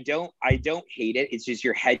 And I don't hate it. It's just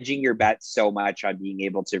you're hedging your bets so much on being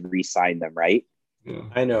able to re-sign them, right? Yeah.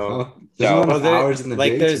 I know. There's hours in the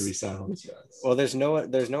day to re-sign all these guys. Well, there's no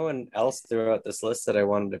one else throughout this list that I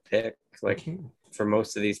wanted to pick, for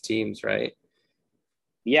most of these teams, right?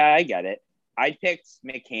 Yeah, I get it. I picked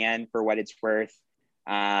McCann for what it's worth.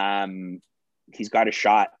 He's got a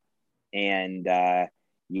shot, and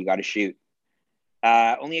you got to shoot.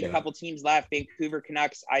 Only a couple teams left. Vancouver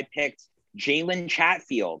Canucks. I picked Jalen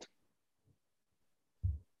Chatfield.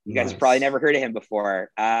 You guys have probably never heard of him before.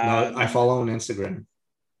 No, I follow him on Instagram.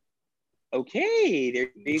 Okay, there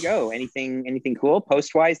you go. Anything cool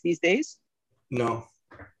post-wise these days? No,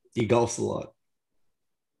 he golfs a lot.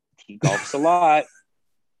 He golfs a lot.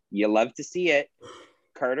 You love to see it.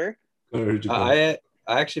 Carter? I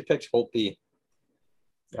actually picked Holtby.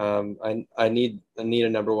 I need a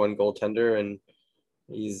number one goaltender, and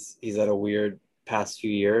he's had a weird past few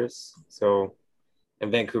years. So,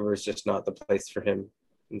 and Vancouver is just not the place for him.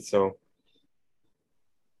 And so,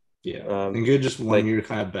 yeah, and good just 1 year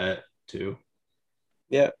kind of bet too.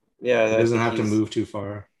 Yeah. He doesn't have to move too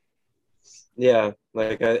far. Yeah,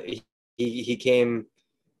 like he came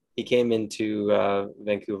into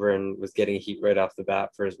Vancouver and was getting heat right off the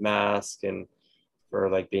bat for his mask and for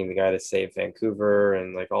like being the guy to save Vancouver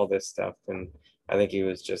and like all this stuff. And I think he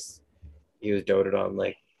was doted on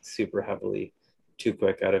like super heavily too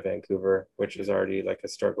quick out of Vancouver, which was already like a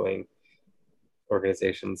struggling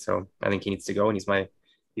organization. So I think he needs to go, and he's my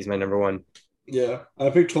number one. Yeah, I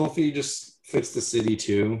picked Holtby. Just fits the city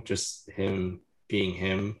too. Just him being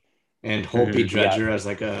him, and Holtby Dredger as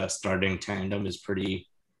like a starting tandem is pretty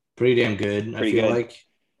damn good. I feel like.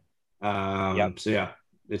 So yeah,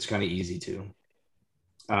 it's kind of easy too.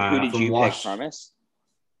 Who did you pick, Thomas?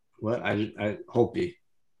 What I Holtby.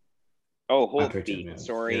 Oh, Holtby.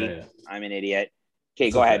 Sorry, yeah. I'm an idiot.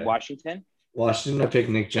 Okay, go ahead. Washington, I picked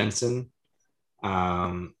Nick Jensen.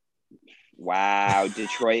 Wow,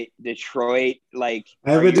 Detroit. Like,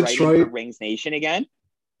 I have a Detroit Wings Nation again.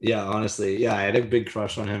 Yeah, honestly, yeah, I had a big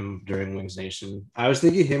crush on him during Wings Nation. I was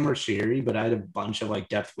thinking him or Sheary, but I had a bunch of like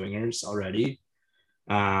depth wingers already.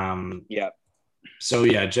 Yeah. So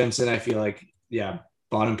yeah, Jensen, I feel like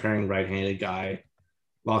bottom pairing right-handed guy,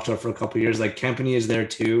 locked up for a couple years. Like Kempany is there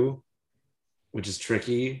too, which is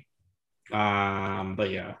tricky. But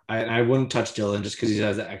yeah, I wouldn't touch Dylan just because he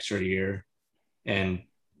has an extra year and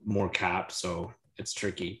more cap, so it's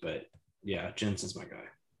tricky. But yeah, Jensen's my guy.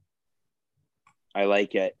 I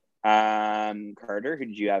like it. Carter, who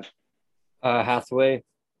did you have? Hathaway.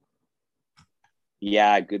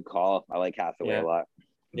 Yeah, good call. I like Hathaway a lot.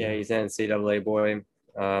 Yeah, he's an NCAA boy.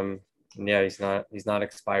 Yeah, he's not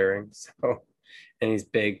expiring. So, and he's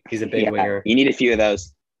big. He's a big winger. You need a few of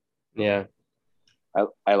those. Yeah,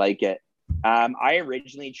 I like it. I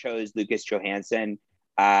originally chose Lucas Johansson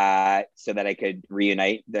so that I could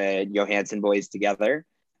reunite the Johansson boys together.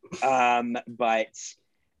 But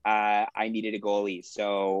I needed a goalie.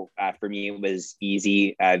 So for me, it was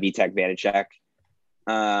easy. Vitek Vanacek.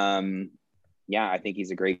 I think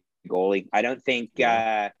he's a great goalie. I don't think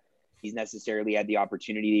he's necessarily had the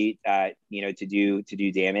opportunity, to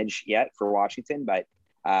do damage yet for Washington, but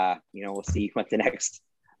we'll see what the next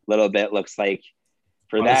little bit looks like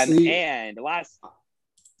for them. And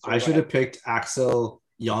I should have picked Axel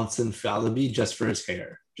Jonsson Falaby just for his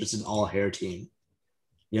hair, just an all hair team.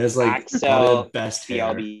 He has like Axel the best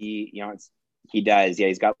hair. He does. Yeah,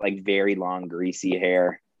 he's got like very long, greasy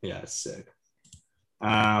hair. Yeah, it's sick.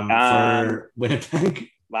 For Winnipeg,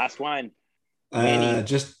 last one.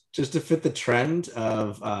 Just to fit the trend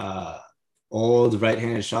of old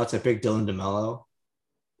right-handed shots, I picked Dylan DeMello.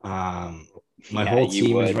 My whole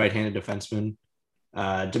team is right-handed defenseman.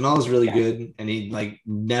 DeMello's really good, and he like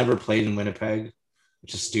never played in Winnipeg,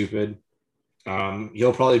 which is stupid.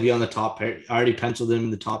 He'll probably be on the top pair. I already penciled him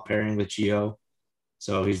in the top pairing with Gio,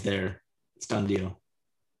 so he's there. It's done deal.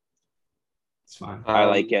 It's fine. I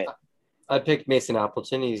like it. I picked Mason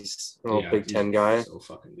Appleton. He's a Big Ten guy. So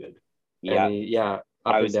fucking good.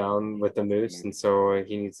 Up and down with the Moose, and so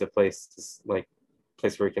he needs a place where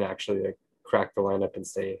he can actually like crack the lineup and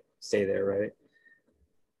stay there, right?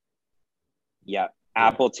 Yeah,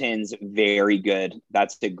 Appleton's very good.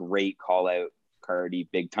 That's a great call out, Cardi,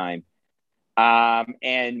 big time.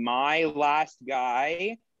 And my last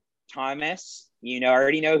guy, Thomas, I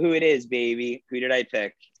already know who it is, baby. Who did I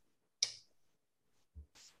pick?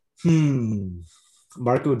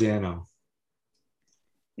 Marco Dano.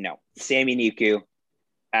 No, Sami Niku.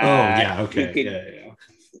 Okay.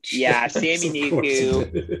 Yeah, Sami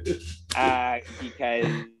Niku. Because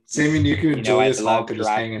Sami Niku and Julius Hawk are just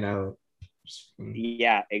hanging out.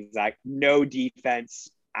 Yeah, exactly. No defense,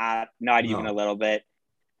 not even a little bit.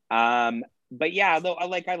 But yeah, though I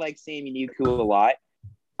like Sami Niku a lot.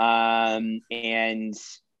 And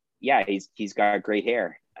yeah, he's got great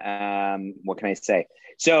hair. What can I say?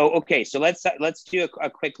 So let's do a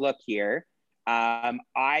quick look here.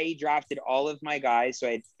 I drafted all of my guys. So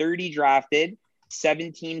I had 30 drafted,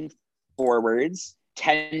 17 forwards,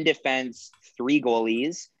 10 defense, 3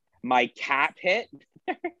 goalies. My cap hit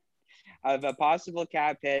of a possible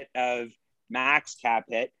cap hit of max cap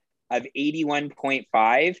hit of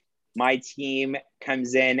 81.5 My team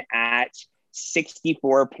comes in at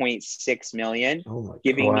 64.6 million,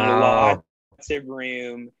 giving me lots of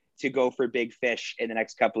room to go for big fish in the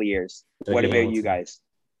next couple of years. What about you guys?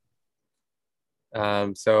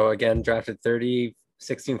 So again, drafted 30,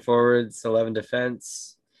 16 forwards, 11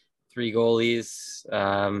 defense, 3 goalies,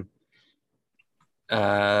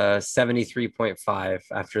 73.5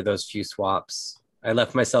 after those few swaps. I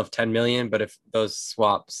left myself 10 million, but if those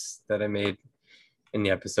swaps that I made in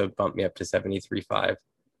the episode bumped me up to 73.5.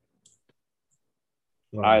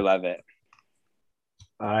 Wow. I love it.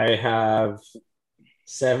 I have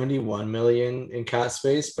 71 million in cap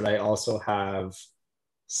space, but I also have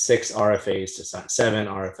 7 RFAs to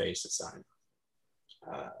sign,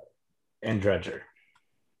 and Dredger.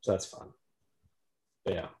 So that's fun.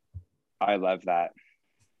 But yeah. I love that.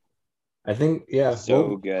 I think,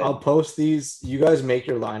 good. I'll post these. You guys make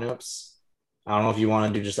your lineups. I don't know if you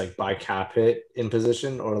want to do just like by cap hit in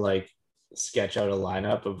position or like sketch out a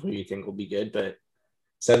lineup of who you think will be good, but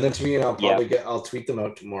send them to me and I'll tweet them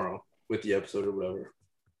out tomorrow with the episode or whatever.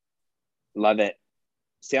 Love it.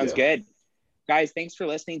 Sounds good. Guys, thanks for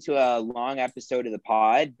listening to a long episode of the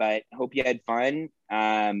pod, but hope you had fun.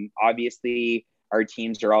 Obviously, our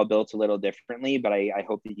teams are all built a little differently, but I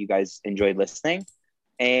hope that you guys enjoyed listening.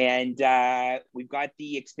 And we've got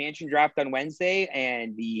the expansion draft on Wednesday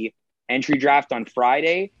and the entry draft on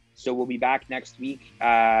Friday. So we'll be back next week,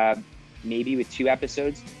 maybe with 2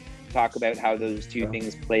 episodes to talk about how those 2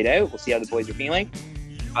 things played out. We'll see how the boys are feeling.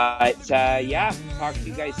 But talk to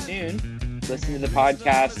you guys soon. Listen to the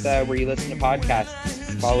podcast where you listen to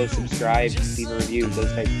podcasts. Follow, subscribe, leave a review,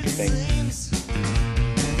 those types of things.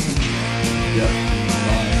 Yeah.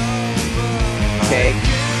 Okay.